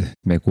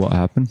make what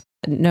happen?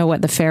 Know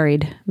what the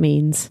ferried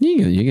means?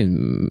 You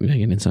can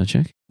make an insight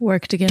check.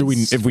 Worked against.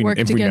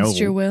 Worked against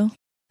your will.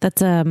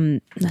 That's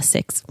a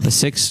 6. The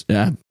 6,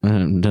 I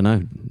don't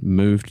know,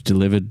 moved,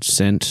 delivered,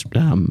 sent,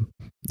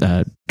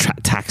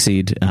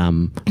 taxied.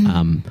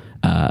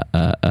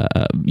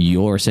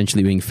 You're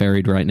essentially being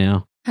ferried right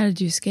now. How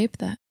did you escape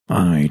that?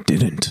 I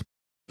didn't.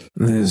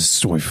 There's a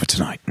story for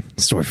tonight.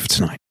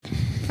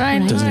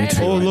 Fine. Doesn't need to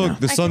be Oh, right look, now.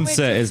 the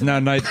sunset is now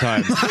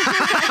nighttime.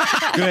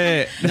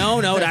 Great.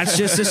 No, that's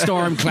just the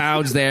storm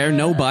clouds there.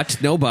 No but.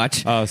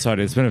 Oh,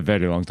 sorry, it's been a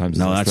very long time since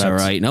No, I that's slept. all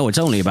right. No, it's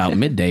only about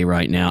midday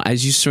right now.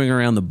 As you swing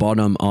around the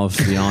bottom of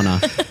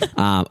Fiona,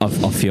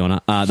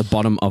 the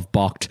bottom of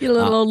Bokt, You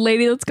little old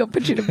lady, let's go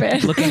put you to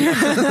bed.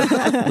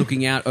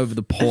 looking out over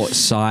the port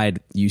side,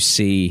 you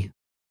see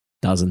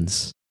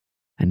dozens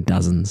and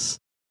dozens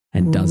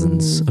and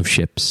dozens of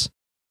ships.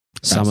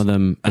 Some of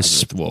them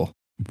will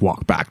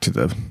walk back to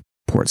the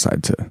port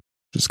side to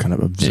just kind of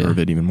observe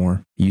it even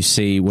more. You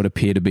see what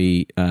appear to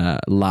be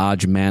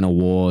large man of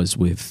wars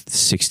with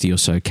 60 or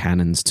so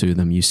cannons to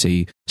them. You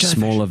see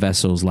smaller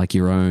vessels like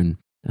your own,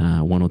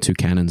 1 or 2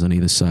 cannons on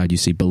either side. You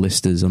see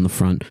ballistas on the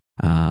front,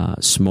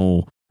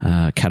 small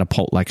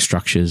catapult-like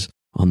structures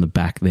on the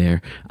back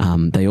there.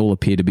 They all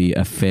appear to be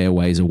a fair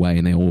ways away,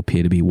 and they all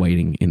appear to be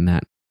waiting in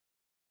that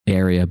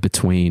area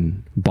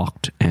between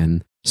Bokt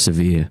and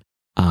Severe.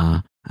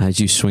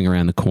 As you swing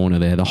around the corner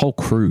there, the whole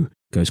crew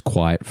goes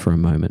quiet for a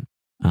moment.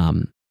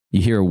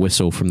 You hear a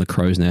whistle from the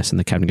crow's nest, and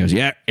the captain goes,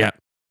 yeah,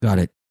 got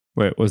it.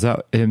 Wait, was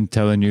that him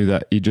telling you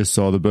that he just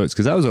saw the boats?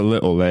 Because that was a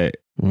little late.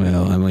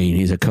 Well, I mean,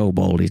 he's a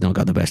kobold. He's not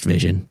got the best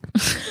vision.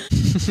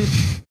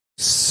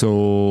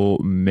 So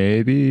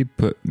maybe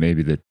put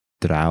the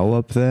drow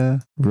up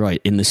there?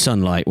 Right, in the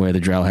sunlight where the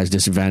drow has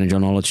disadvantage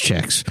on all its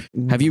checks.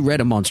 Have you read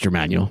a monster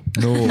manual?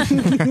 No.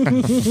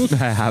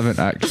 I haven't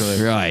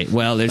actually. Right,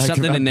 well, there's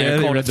something in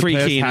there called a 3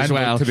 keen as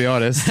well. To be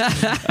honest.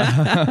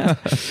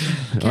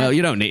 Well,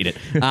 you don't need it.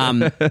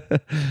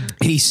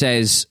 He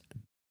says,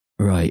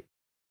 right,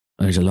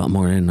 there's a lot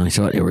more in than I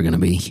thought there were going to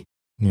be.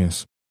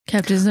 Yes.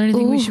 Captain, is there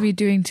anything we should be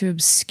doing to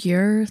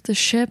obscure the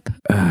ship?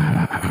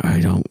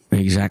 I don't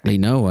exactly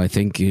know. I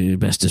think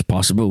best as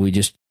possible, we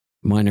just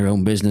mind our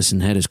own business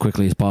and head as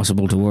quickly as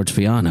possible towards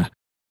Fianna.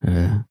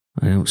 I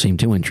don't seem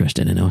too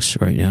interested in us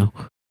right now.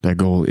 Their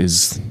goal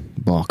is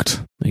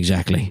blocked.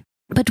 Exactly.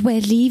 But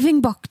we're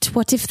leaving Bokt.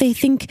 What if they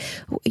think,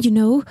 I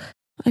don't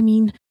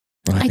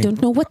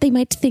know what they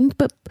might think,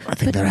 but... I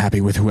think they're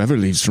happy with whoever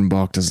leaves from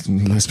Bokt. There's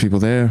less people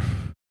there.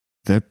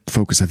 Their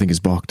focus, I think, is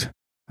Bokt.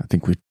 I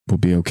think we will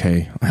be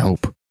okay. I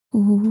hope.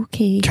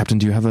 Okay. Captain,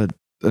 do you have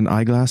an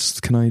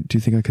eyeglass? Do you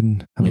think I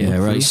can have a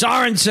look right. through?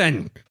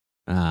 Sorensen!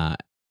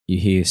 You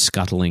hear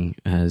scuttling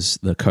as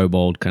the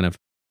kobold kind of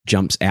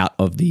jumps out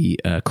of the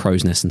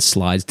crow's nest and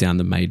slides down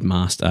the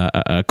mainmast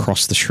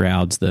across the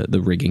shrouds,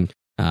 the rigging,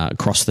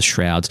 across the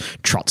shrouds,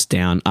 trots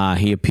down.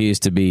 He appears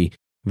to be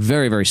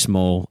very, very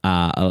small,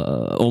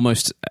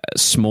 almost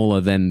smaller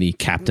than the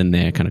captain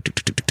there, kind of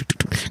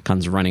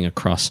comes running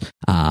across,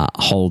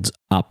 holds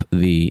up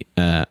the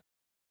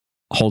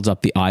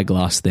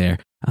eyeglass there,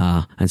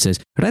 and says,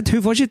 "Right,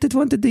 who was it that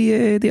wanted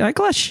the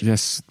eyeglass?"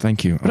 Yes,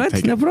 thank you.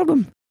 Right, no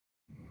problem.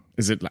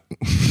 Is it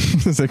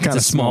kind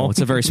of small? It's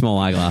a very small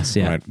eyeglass,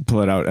 yeah. Right,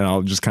 pull it out and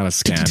I'll just kind of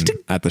scan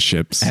at the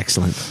ships.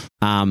 Excellent.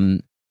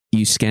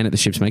 You scan at the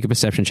ships. Make a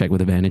perception check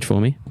with advantage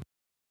for me.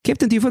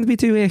 Captain, do you want me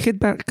to head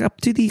back up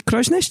to the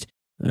crow's nest?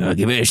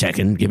 Give it a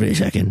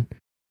second.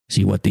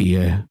 See what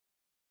a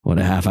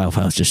half-elf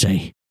has to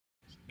say.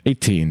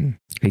 18.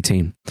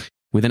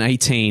 With an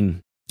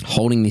 18,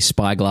 holding the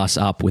spyglass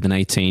up with an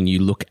 18, you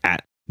look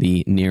at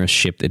the nearest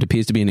ship. It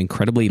appears to be an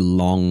incredibly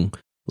long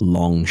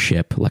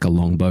ship, like a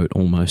longboat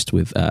almost,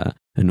 with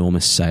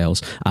enormous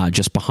sails.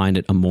 Just behind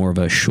it, a more of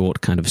a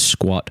short, kind of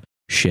squat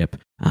ship.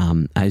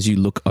 As you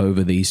look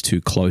over these two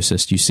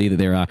closest, you see that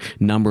there are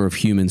a number of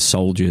human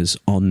soldiers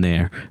on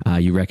there.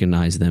 You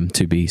recognize them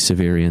to be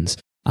Severians.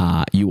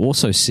 You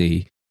also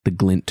see the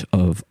glint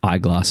of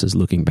eyeglasses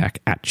looking back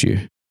at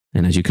you.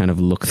 And as you kind of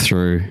look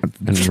through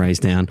and raise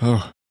down,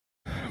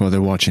 well,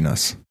 they're watching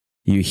us.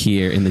 You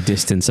hear in the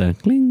distance a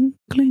cling,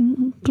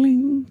 cling,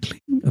 cling,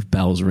 cling of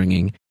bells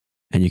ringing.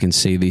 And you can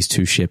see these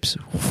two ships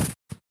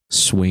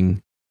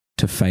swing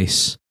to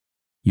face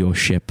your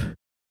ship.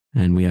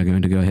 And we are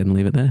going to go ahead and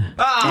leave it there.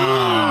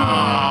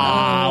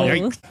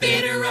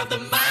 Theater of the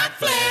Mind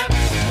Flip.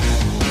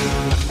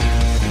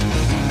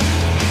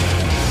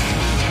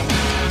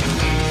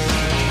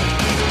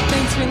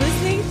 Thanks for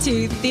listening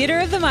to Theater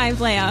of the Mind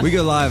Flayer. We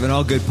go live on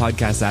all good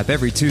podcast app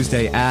every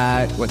Tuesday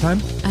at what time?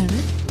 I don't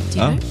know. Do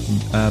you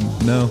know?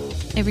 No.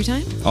 Every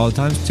time? All the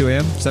times, 2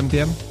 a.m., 7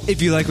 p.m.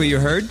 If you like what you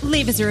heard,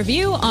 Leave us a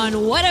review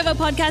on whatever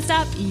podcast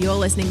app you're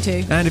listening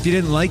to. and if you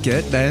didn't like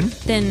it, then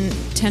Then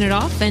turn it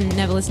off and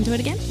never listen to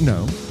it again.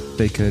 no,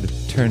 they could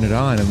turn it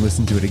on and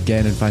listen to it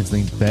again and find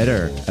something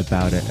better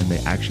about it, and they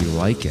actually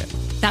like it.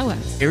 That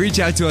works. Reach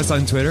out to us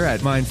on Twitter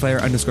at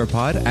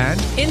mindflayer_pod and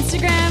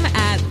Instagram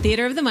at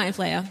Theater of the Mind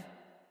Flayer.